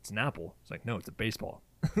 It's like, it's an apple. It's like, no, it's a baseball.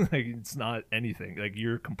 Like, it's not anything. Like,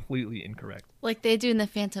 you're completely incorrect. Like they do in the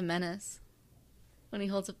Phantom Menace when he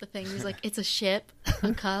holds up the thing. He's like, it's a ship,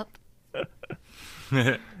 a cup.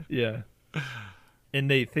 Yeah. And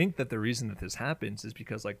they think that the reason that this happens is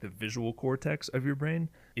because like the visual cortex of your brain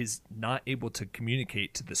is not able to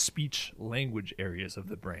communicate to the speech language areas of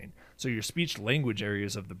the brain. So your speech language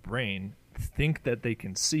areas of the brain think that they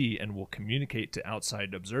can see and will communicate to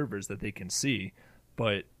outside observers that they can see,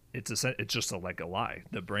 but it's just like a lie.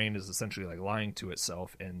 The brain is essentially like lying to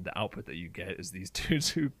itself, and the output that you get is these dudes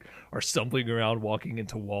who are stumbling around, walking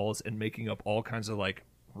into walls, and making up all kinds of like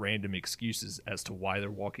random excuses as to why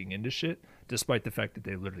they're walking into shit, despite the fact that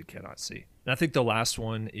they literally cannot see. And I think the last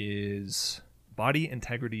one is body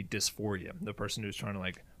integrity dysphoria. The person who's trying to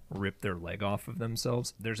like rip their leg off of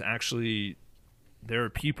themselves. There are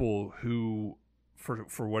people who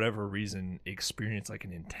for whatever reason experience like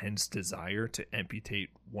an intense desire to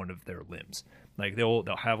amputate one of their limbs. Like they'll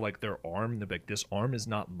have like their arm, they're like, this arm is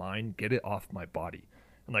not mine, get it off my body.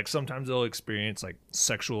 And like sometimes they'll experience like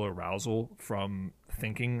sexual arousal from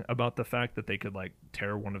thinking about the fact that they could like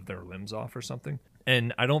tear one of their limbs off or something.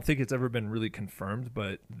 And I don't think it's ever been really confirmed,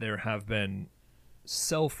 but there have been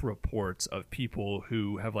self-reports of people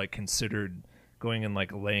who have like considered going and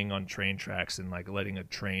like laying on train tracks and like letting a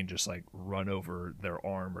train just like run over their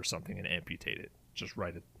arm or something and amputate it just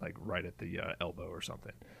right at the elbow or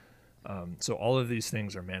something. So all of these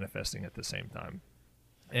things are manifesting at the same time.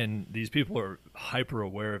 And these people are hyper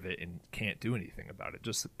aware of it and can't do anything about it.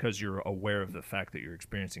 Just because you're aware of the fact that you're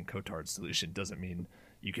experiencing Cotard's delusion doesn't mean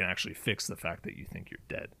you can actually fix the fact that you think you're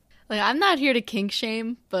dead. Like, I'm not here to kink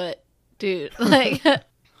shame, but dude, like...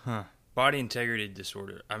 Body integrity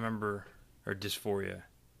disorder. I remember, or dysphoria.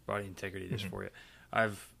 Body integrity dysphoria.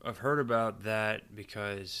 I've heard about that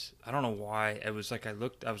because I don't know why. It was like I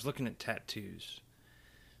was looking at tattoos,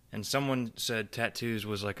 and someone said tattoos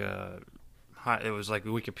was like it was like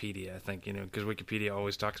Wikipedia, I think, because Wikipedia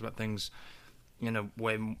always talks about things in a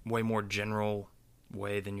way more general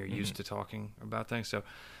way than you're used to talking about things. So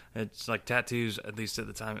it's like tattoos, at least at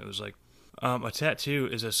the time, it was like, a tattoo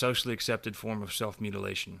is a socially accepted form of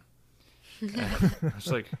self-mutilation. It's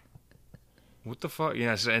like, what the fuck?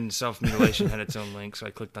 And self-mutilation had its own link, so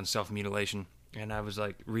I clicked on self-mutilation, and I was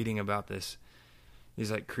like reading about these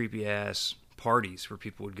like creepy-ass parties where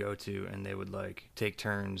people would go to, and they would like take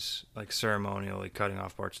turns like ceremonially cutting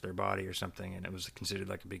off parts of their body or something, and it was considered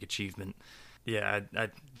like a big achievement. Yeah, I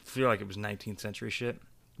feel like it was 19th century shit,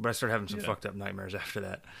 but I started having some fucked up nightmares after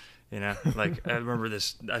that. Like I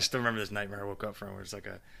still remember this nightmare I woke up from, where it's like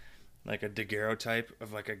a daguerreotype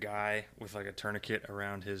of like a guy with like a tourniquet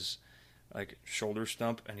around his like shoulder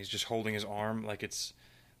stump, and he's just holding his arm like it's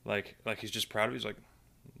like he's just proud of it. He's like,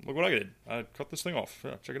 look what I did. I cut this thing off.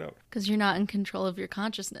 Yeah, check it out. Because you're not in control of your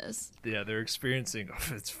consciousness. Yeah, they're experiencing...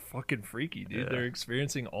 it's fucking freaky, dude. Yeah. They're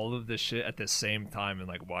experiencing all of this shit at the same time and,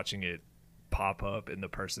 like, watching it pop up in the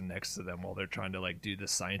person next to them while they're trying to, like, do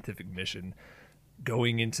this scientific mission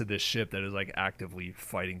going into this ship that is, like, actively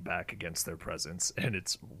fighting back against their presence. And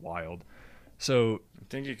it's wild. So... I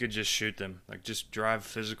think you could just shoot them. Like, just drive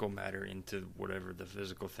physical matter into whatever the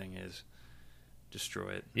physical thing is. Destroy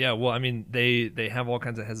it. Yeah, well, I mean, they have all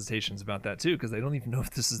kinds of hesitations about that too, because they don't even know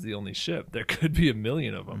if this is the only ship. There could be a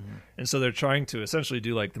million of them. And so they're trying to essentially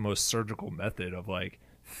do like the most surgical method of like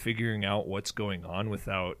figuring out what's going on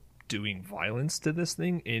without doing violence to this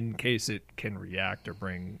thing in case it can react or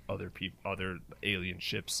bring other alien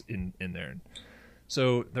ships in there.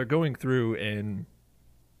 So they're going through, and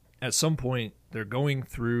at some point they're going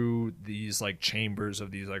through these like chambers of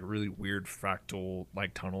these like really weird fractal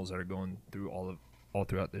like tunnels that are going through all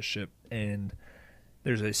throughout this ship. And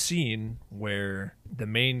there's a scene where the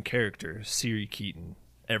main character, Siri Keaton,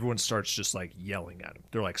 everyone starts just like yelling at him.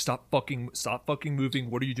 They're like, stop fucking moving.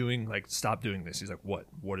 What are you doing? Like, stop doing this. He's like,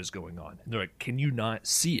 what is going on? And they're like, can you not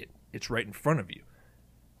see it? It's right in front of you.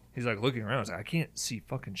 He's like looking around. He's like, I can't see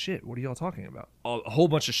fucking shit. What are y'all talking about? A whole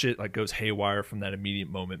bunch of shit like goes haywire from that immediate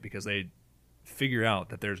moment, because they figure out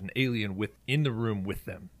that there's an alien in the room with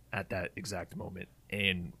them at that exact moment,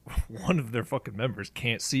 and one of their fucking members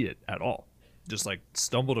can't see it at all. Just like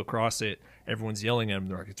stumbled across it. Everyone's yelling at him.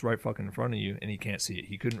 They're like, it's right fucking in front of you, and he can't see it.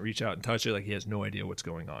 He couldn't reach out and touch it. Like, he has no idea what's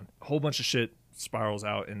going on. A whole bunch of shit spirals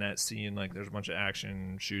out in that scene. Like, there's a bunch of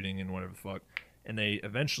action, shooting, and whatever the fuck. And they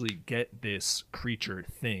eventually get this creature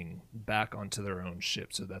thing back onto their own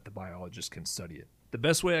ship so that the biologist can study it. The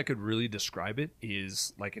best way I could really describe it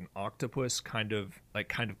is like an octopus kind of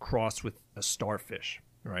crossed with a starfish,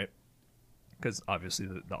 right? Because obviously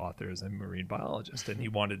the author is a marine biologist, and he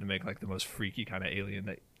wanted to make like the most freaky kind of alien,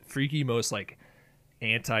 most like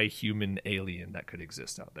anti-human alien that could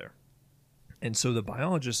exist out there. And so the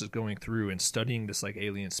biologist is going through and studying this like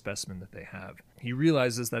alien specimen that they have. He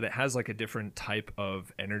realizes that it has like a different type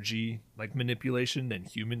of energy like manipulation than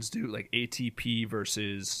humans do, like ATP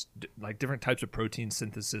versus like different types of protein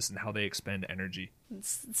synthesis and how they expend energy.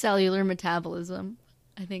 It's cellular metabolism,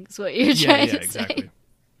 I think is what you're trying to exactly. say.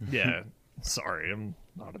 Yeah. Sorry, I'm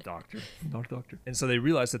not a doctor. And so they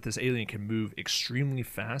realize that this alien can move extremely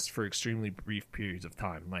fast for extremely brief periods of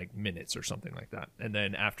time, like minutes or something like that. And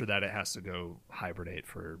then after that, it has to go hibernate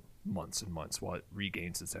for months and months while it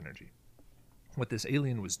regains its energy. What this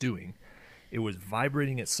alien was doing, it was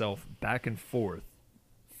vibrating itself back and forth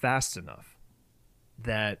fast enough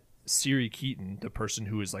that Siri Keaton, the person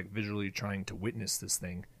who is like visually trying to witness this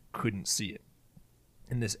thing, couldn't see it.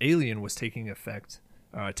 And this alien was taking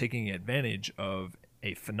advantage of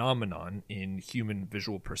a phenomenon in human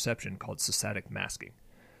visual perception called cystatic masking.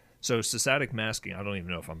 So cystatic masking, I don't even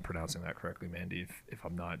know if I'm pronouncing that correctly, Mandy. If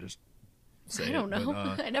I'm not, just say I don't know.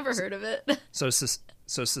 I never heard of it. So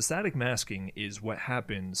cystatic masking is what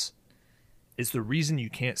happens. It's the reason you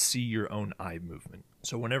can't see your own eye movement.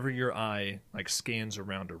 So whenever your eye like scans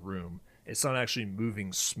around a room, it's not actually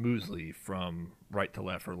moving smoothly from right to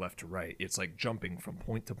left or left to right. It's like jumping from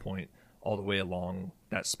point to point all the way along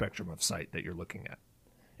that spectrum of sight that you're looking at.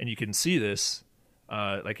 And you can see this,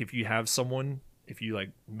 like if you have someone, if you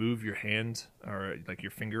like move your hand or like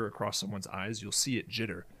your finger across someone's eyes, you'll see it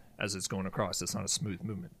jitter as it's going across. It's not a smooth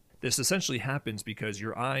movement. This essentially happens because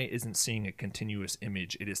your eye isn't seeing a continuous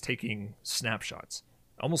image. It is taking snapshots,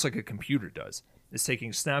 almost like a computer does. It's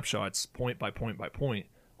taking snapshots point by point by point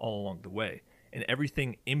all along the way. And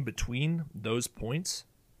everything in between those points,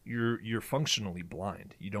 you're functionally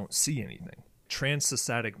blind. You don't see anything.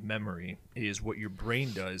 Transcystatic memory is what your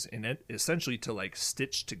brain does, and essentially to like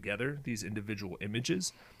stitch together these individual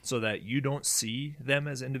images so that you don't see them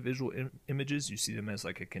as individual images. You see them as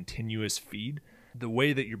like a continuous feed. The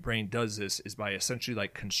way that your brain does this is by essentially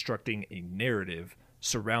like constructing a narrative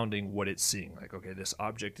surrounding what it's seeing. Like, okay, this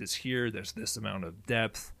object is here. There's this amount of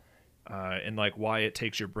depth. And like why it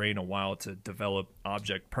takes your brain a while to develop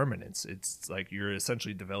object permanence. It's like you're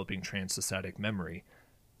essentially developing transcystatic memory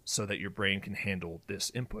so that your brain can handle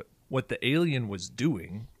this input. What the alien was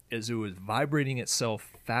doing is it was vibrating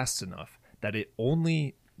itself fast enough that it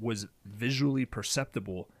only was visually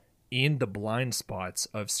perceptible in the blind spots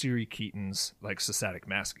of Siri Keaton's like cystatic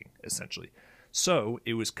masking, essentially. So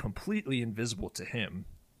it was completely invisible to him.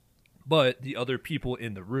 But the other people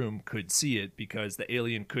in the room could see it because the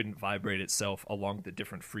alien couldn't vibrate itself along the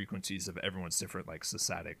different frequencies of everyone's different like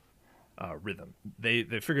cystatic rhythm. They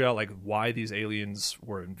figured out like why these aliens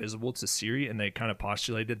were invisible to Siri, and they kind of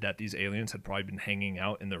postulated that these aliens had probably been hanging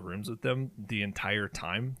out in the rooms with them the entire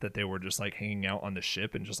time that they were just like hanging out on the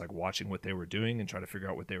ship and just like watching what they were doing and trying to figure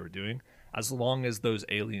out what they were doing, as long as those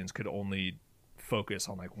aliens could only focus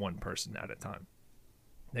on like one person at a time.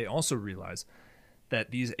 They also realized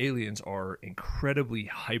that these aliens are incredibly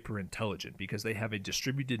hyper intelligent because they have a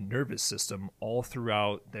distributed nervous system all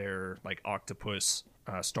throughout their like octopus,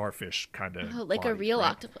 starfish kind of like body, a real right?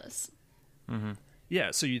 octopus. Mm-hmm.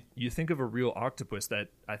 Yeah, so you think of a real octopus that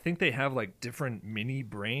I think they have like different mini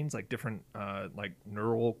brains, like different like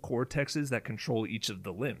neural cortexes that control each of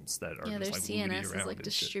the limbs that are Their just like CNS is like shit.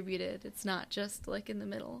 distributed. It's not just like in the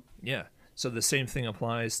middle. Yeah. So the same thing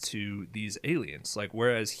applies to these aliens. Like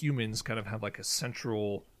whereas humans kind of have like a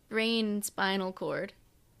central brain spinal cord.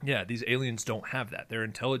 Yeah, these aliens don't have that. Their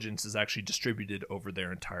intelligence is actually distributed over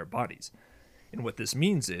their entire bodies. And what this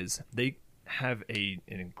means is they have an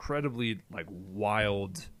incredibly like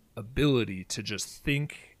wild ability to just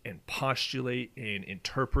think and postulate and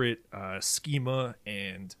interpret schema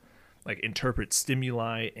and like interpret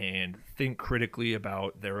stimuli and think critically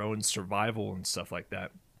about their own survival and stuff like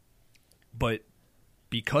that. But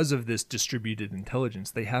because of this distributed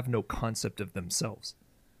intelligence, they have no concept of themselves.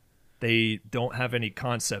 They don't have any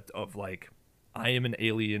concept of like, I am an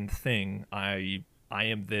alien thing, I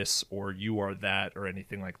am this, or you are that, or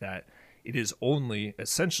anything like that. It is only,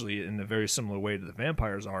 essentially, in a very similar way to the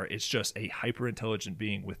vampires are, it's just a hyper-intelligent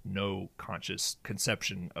being with no conscious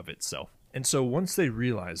conception of itself. And so once they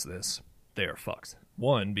realize this, they are fucked.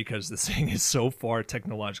 One, because this thing is so far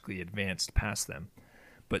technologically advanced past them.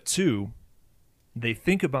 But two, they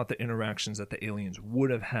think about the interactions that the aliens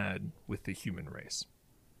would have had with the human race.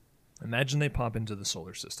 Imagine they pop into the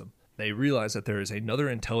solar system. They realize that there is another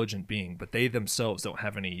intelligent being, but they themselves don't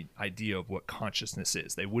have any idea of what consciousness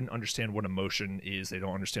is. They wouldn't understand what emotion is. They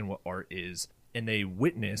don't understand what art is. And they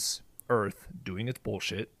witness Earth doing its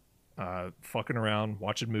bullshit, fucking around,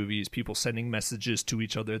 watching movies, people sending messages to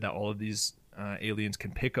each other that all of these aliens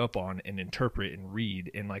can pick up on and interpret and read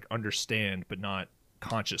and like understand, but not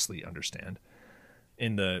consciously understand.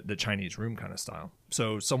 in the Chinese room kind of style.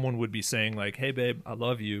 So someone would be saying like, hey babe, I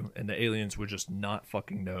love you, and the aliens would just not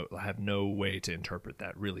fucking know, have no way to interpret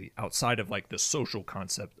that really outside of like the social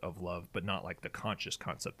concept of love, but not like the conscious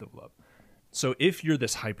concept of love. So if you're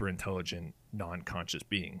this hyper intelligent non-conscious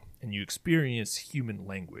being and you experience human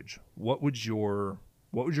language, what would your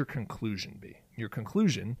conclusion be? Your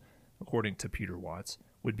conclusion, according to Peter Watts,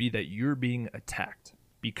 would be that you're being attacked,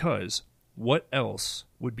 because what else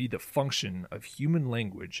would be the function of human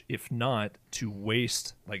language if not to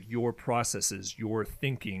waste like your processes, your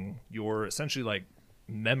thinking, your essentially like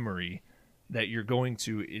memory that you're going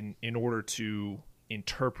to in order to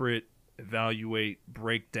interpret, evaluate,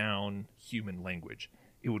 break down human language.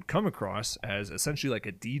 It would come across as essentially like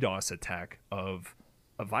a DDoS attack of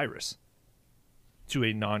a virus to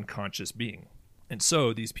a non-conscious being. And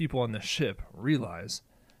so these people on the ship realize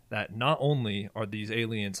that not only are these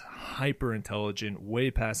aliens hyper intelligent,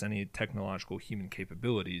 way past any technological human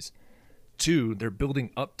capabilities, two, they're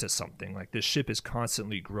building up to something. Like this ship is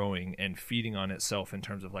constantly growing and feeding on itself in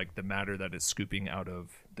terms of like the matter that it's scooping out of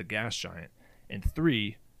the gas giant. And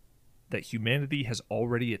three, that humanity has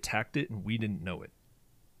already attacked it and we didn't know it.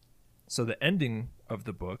 So the ending of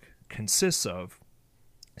the book consists of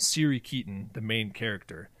Siri Keaton, the main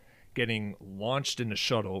character, getting launched in a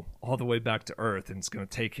shuttle all the way back to Earth, and it's going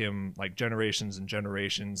to take him like generations and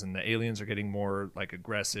generations, and the aliens are getting more like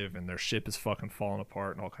aggressive and their ship is fucking falling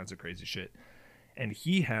apart and all kinds of crazy shit. And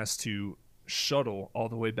he has to shuttle all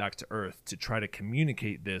the way back to Earth to try to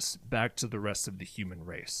communicate this back to the rest of the human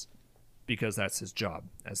race, because that's his job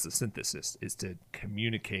as the synthesist, is to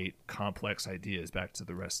communicate complex ideas back to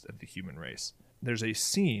the rest of the human race. There's a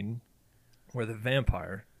scene where the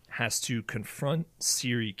vampire has to confront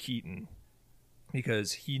Siri Keaton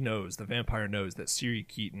because the vampire knows that Siri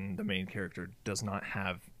Keaton, the main character, does not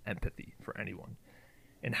have empathy for anyone.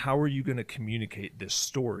 And how are you going to communicate this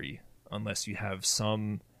story unless you have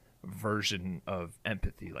some version of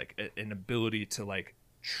empathy, like an ability to like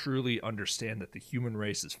truly understand that the human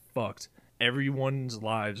race is fucked. Everyone's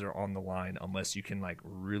lives are on the line unless you can like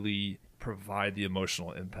really provide the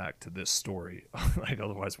emotional impact to this story. Like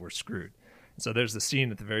otherwise we're screwed. So there's the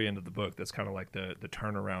scene at the very end of the book that's kind of like the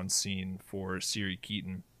turnaround scene for Siri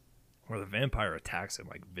Keaton, where the vampire attacks him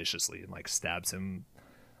like viciously and like stabs him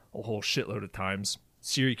a whole shitload of times.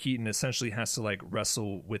 Siri Keaton essentially has to like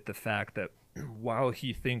wrestle with the fact that while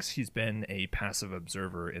he thinks he's been a passive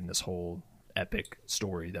observer in this whole epic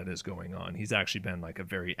story that is going on, he's actually been like a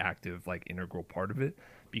very active, like integral part of it,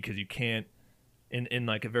 because you can't, in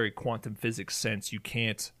like a very quantum physics sense, you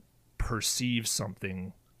can't perceive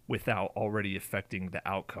something without already affecting the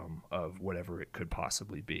outcome of whatever it could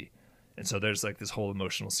possibly be. And so there's like this whole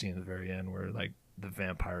emotional scene at the very end where like the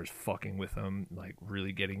vampire's fucking with him, like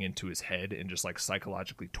really getting into his head and just like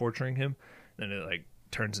psychologically torturing him. Then it like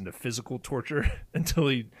turns into physical torture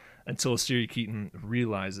until Siri Keaton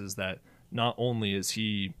realizes that not only is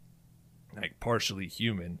he like partially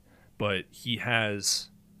human, but he has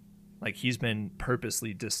like he's been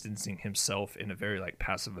purposely distancing himself in a very like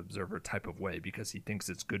passive observer type of way because he thinks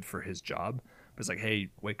it's good for his job. But it's like, hey,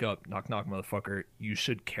 wake up, knock knock, motherfucker. You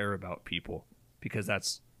should care about people because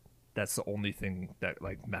that's the only thing that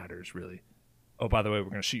like matters really. Oh, by the way, we're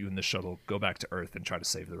gonna shoot you in this shuttle. Go back to Earth and try to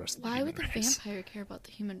save the rest of the human race. Why would the vampire care about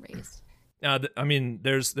the human race? I mean,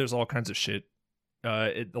 there's all kinds of shit.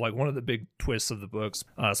 Like one of the big twists of the books.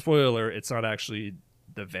 Spoiler alert: it's not actually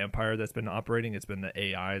the vampire that's been operating. It's been the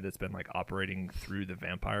AI that's been like operating through the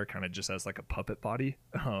vampire, kind of just as like a puppet body.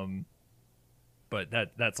 But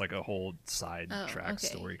that's like a whole side track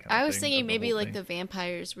story kind of I was thing thinking of the maybe whole like thing. the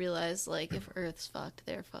vampires realize like if Earth's fucked,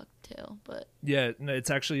 they're fucked too. But yeah, no, it's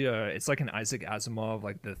actually it's like an Isaac Asimov,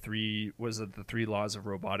 like the three laws of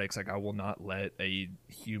robotics. Like I will not let a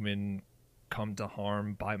human come to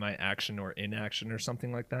harm by my action or inaction or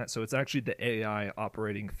something like that. So it's actually the AI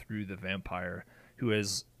operating through the vampire who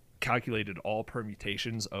has calculated all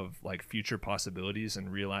permutations of like future possibilities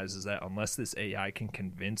and realizes that unless this AI can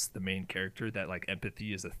convince the main character that like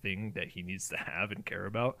empathy is a thing that he needs to have and care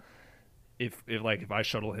about, if I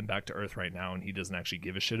shuttle him back to Earth right now and he doesn't actually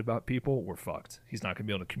give a shit about people, we're fucked. He's not gonna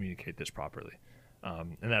be able to communicate this properly.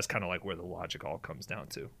 And that's kind of like where the logic all comes down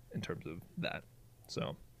to in terms of that.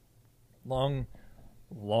 So long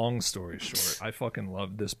story short, I fucking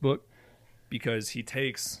love this book because he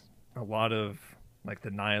takes a lot of like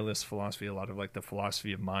the nihilist philosophy, a lot of like the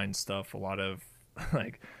philosophy of mind stuff, a lot of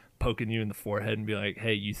like poking you in the forehead and be like,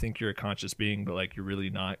 hey, you think you're a conscious being, but like you're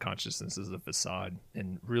really not. Consciousness is a facade,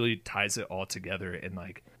 and really ties it all together in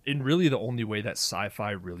like in really the only way that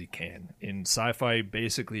sci-fi really can. And sci-fi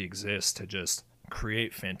basically exists to just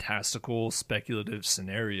create fantastical, speculative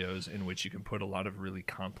scenarios in which you can put a lot of really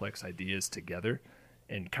complex ideas together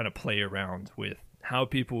and kind of play around with how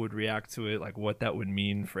people would react to it, like what that would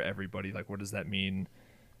mean for everybody. Like, what does that mean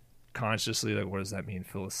consciously? Like, what does that mean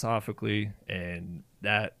philosophically? And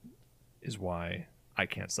that is why I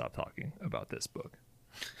can't stop talking about this book.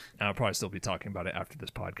 And I'll probably still be talking about it after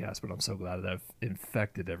this podcast, but I'm so glad that I've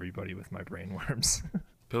infected everybody with my brain worms.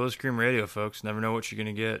 Pillow Scream Radio, folks. Never know what you're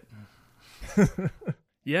going to get.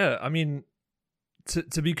 Yeah, I mean,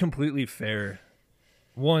 to be completely fair,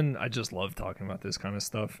 one, I just love talking about this kind of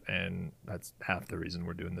stuff, and that's half the reason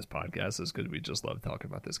we're doing this podcast is because we just love talking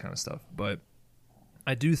about this kind of stuff. But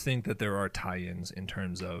I do think that there are tie-ins in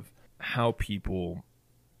terms of how people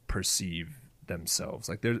perceive themselves.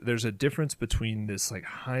 Like there's a difference between this like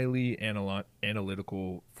highly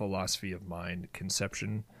analytical philosophy of mind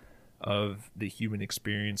conception of the human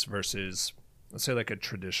experience versus, let's say, like a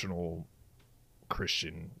traditional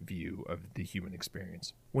Christian view of the human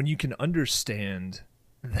experience. When you can understand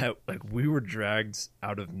that like we were dragged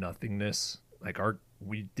out of nothingness, like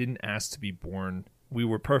we didn't ask to be born. We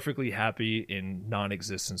were perfectly happy in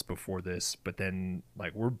non-existence before this, but then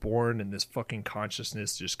like we're born and this fucking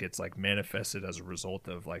consciousness just gets like manifested as a result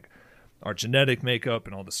of like our genetic makeup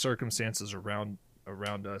and all the circumstances around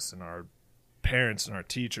us and our parents and our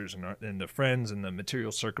teachers and the friends and the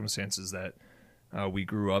material circumstances that we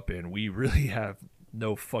grew up in. We really have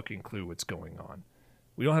no fucking clue what's going on.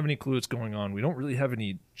 We don't have any clue what's going on. We don't really have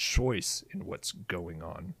any choice in what's going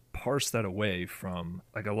on. Parse that away from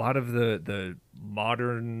like a lot of the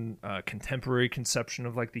modern contemporary conception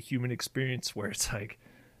of like the human experience, where it's like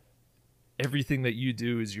everything that you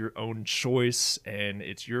do is your own choice and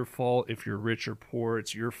it's your fault if you're rich or poor.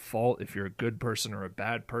 It's your fault if you're a good person or a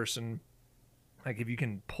bad person. Like if you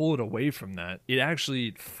can pull it away from that, it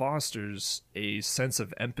actually fosters a sense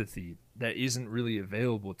of empathy that isn't really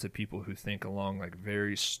available to people who think along like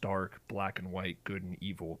very stark black and white, good and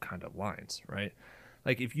evil kind of lines, right?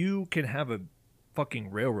 Like if you can have a fucking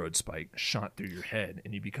railroad spike shot through your head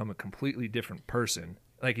and you become a completely different person,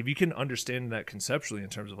 like if you can understand that conceptually in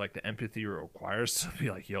terms of like the empathy it requires to be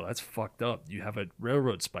like, yo, that's fucked up. You have a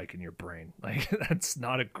railroad spike in your brain. Like that's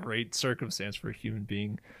not a great circumstance for a human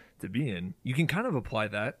being to be in. You can kind of apply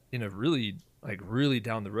that in a really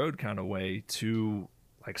down the road kind of way to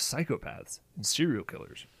like psychopaths and serial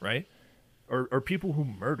killers, right? Or people who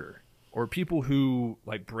murder, or people who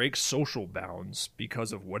like break social bounds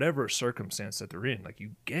because of whatever circumstance that they're in. Like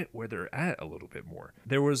you get where they're at a little bit more.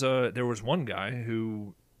 There was one guy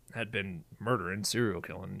who had been murdering, serial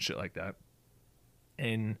killing and shit like that.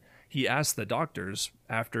 And he asked the doctors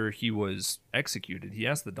after he was executed,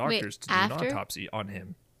 to do an autopsy on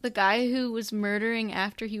him. The guy who was murdering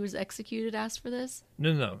after he was executed asked for this?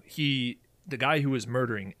 No. The guy who was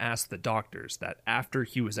murdering asked the doctors that after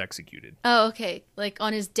he was executed. Oh, okay. Like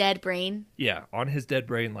on his dead brain? Yeah, on his dead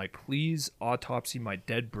brain, like, please autopsy my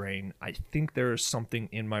dead brain. I think there is something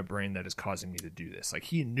in my brain that is causing me to do this. Like,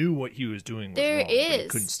 he knew what he was doing was wrong, but he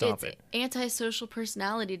couldn't stop it. Antisocial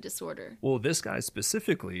personality disorder. Well, this guy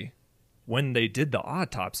specifically, when they did the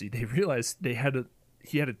autopsy, they realized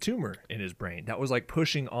he had a tumor in his brain that was like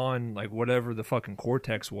pushing on like whatever the fucking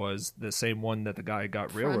cortex was, the same one that the guy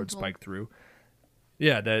got railroad spiked through.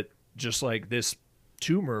 Yeah, that just like this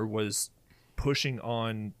tumor was pushing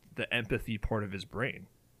on the empathy part of his brain.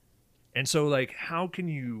 And so like how can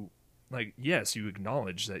you like, yes, you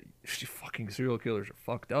acknowledge that fucking serial killers are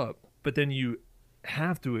fucked up, but then you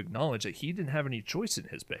have to acknowledge that he didn't have any choice in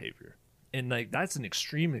his behavior. And like that's an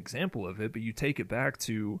extreme example of it, but you take it back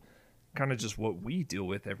to kind of just what we deal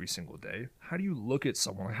with every single day. How do you look at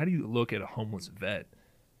someone? How do you look at a homeless vet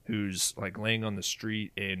who's like laying on the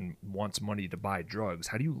street and wants money to buy drugs?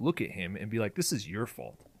 How do you look at him and be like, this is your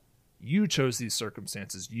fault? You chose these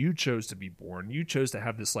circumstances. You chose to be born. You chose to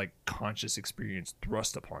have this like conscious experience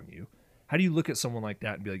thrust upon you. How do you look at someone like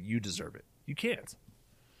that and be like, you deserve it? You can't.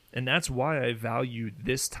 And that's why I value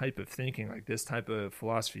this type of thinking, like this type of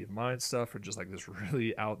philosophy of mind stuff, or just like this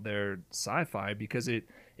really out there sci-fi, because it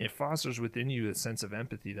fosters within you a sense of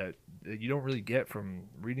empathy that you don't really get from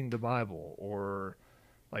reading the Bible or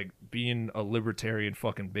like being a libertarian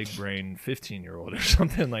fucking big brain 15-year-old or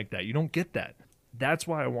something like that. You don't get that. That's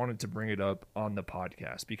why I wanted to bring it up on the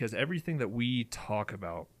podcast, because everything that we talk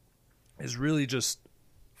about is really just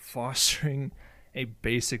fostering a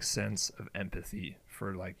basic sense of empathy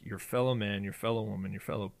for like your fellow man, your fellow woman, your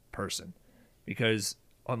fellow person. Because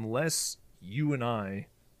unless you and I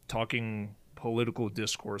talking political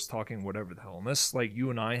discourse, talking whatever the hell, unless like you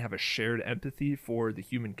and I have a shared empathy for the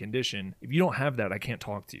human condition, if you don't have that, I can't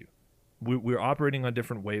talk to you. We're operating on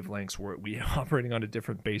different wavelengths. We're operating on a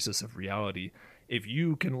different basis of reality. if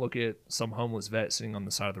you can look at some homeless vet sitting on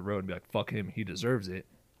the side of the road and be like, fuck him, he deserves it,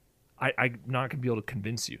 I'm not going to be able to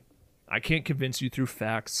convince you. I can't convince you through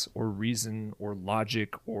facts or reason or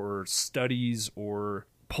logic or studies or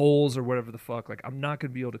polls or whatever the fuck. Like, I'm not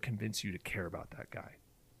going to be able to convince you to care about that guy.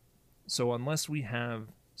 So unless we have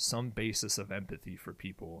some basis of empathy for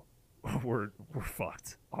people, we're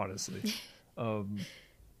fucked, honestly.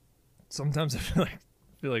 Sometimes I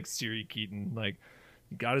feel like Siri Keaton, like,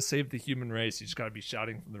 you gotta save the human race. You just gotta be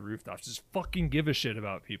shouting from the rooftops. Just fucking give a shit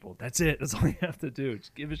about people. That's it. That's all you have to do.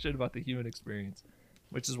 Just give a shit about the human experience.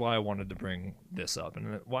 Which is why I wanted to bring this up,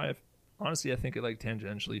 and why, honestly, I think it like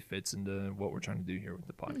tangentially fits into what we're trying to do here with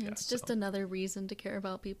the podcast. It's just another reason to care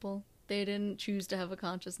about people. They didn't choose to have a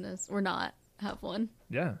consciousness or not have one.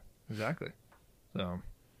 Yeah, exactly. So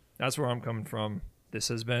that's where I'm coming from. This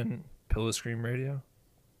has been Pillow Scream Radio.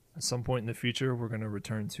 At some point in the future, we're going to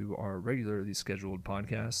return to our regularly scheduled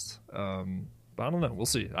podcast. But I don't know. We'll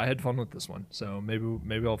see. I had fun with this one. So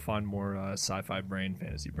maybe I'll find more sci-fi brain,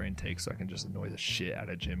 fantasy brain takes so I can just annoy the shit out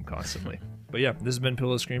of Jim constantly. But yeah, this has been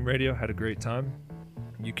Pillow Scream Radio. Had a great time.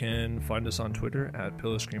 You can find us on Twitter at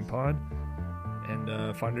Pillow Scream Pod.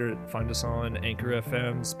 And find us on Anchor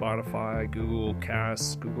FM, Spotify, Google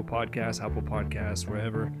Casts, Google Podcasts, Apple Podcasts,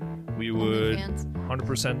 wherever. We would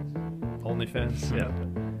 100% OnlyFans. Yeah.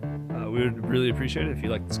 We would really appreciate it if you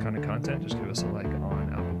like this kind of content. Just give us a like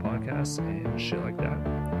on Apple Podcasts and shit like that.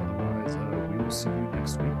 Otherwise, we will see you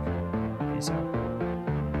next week. Peace out.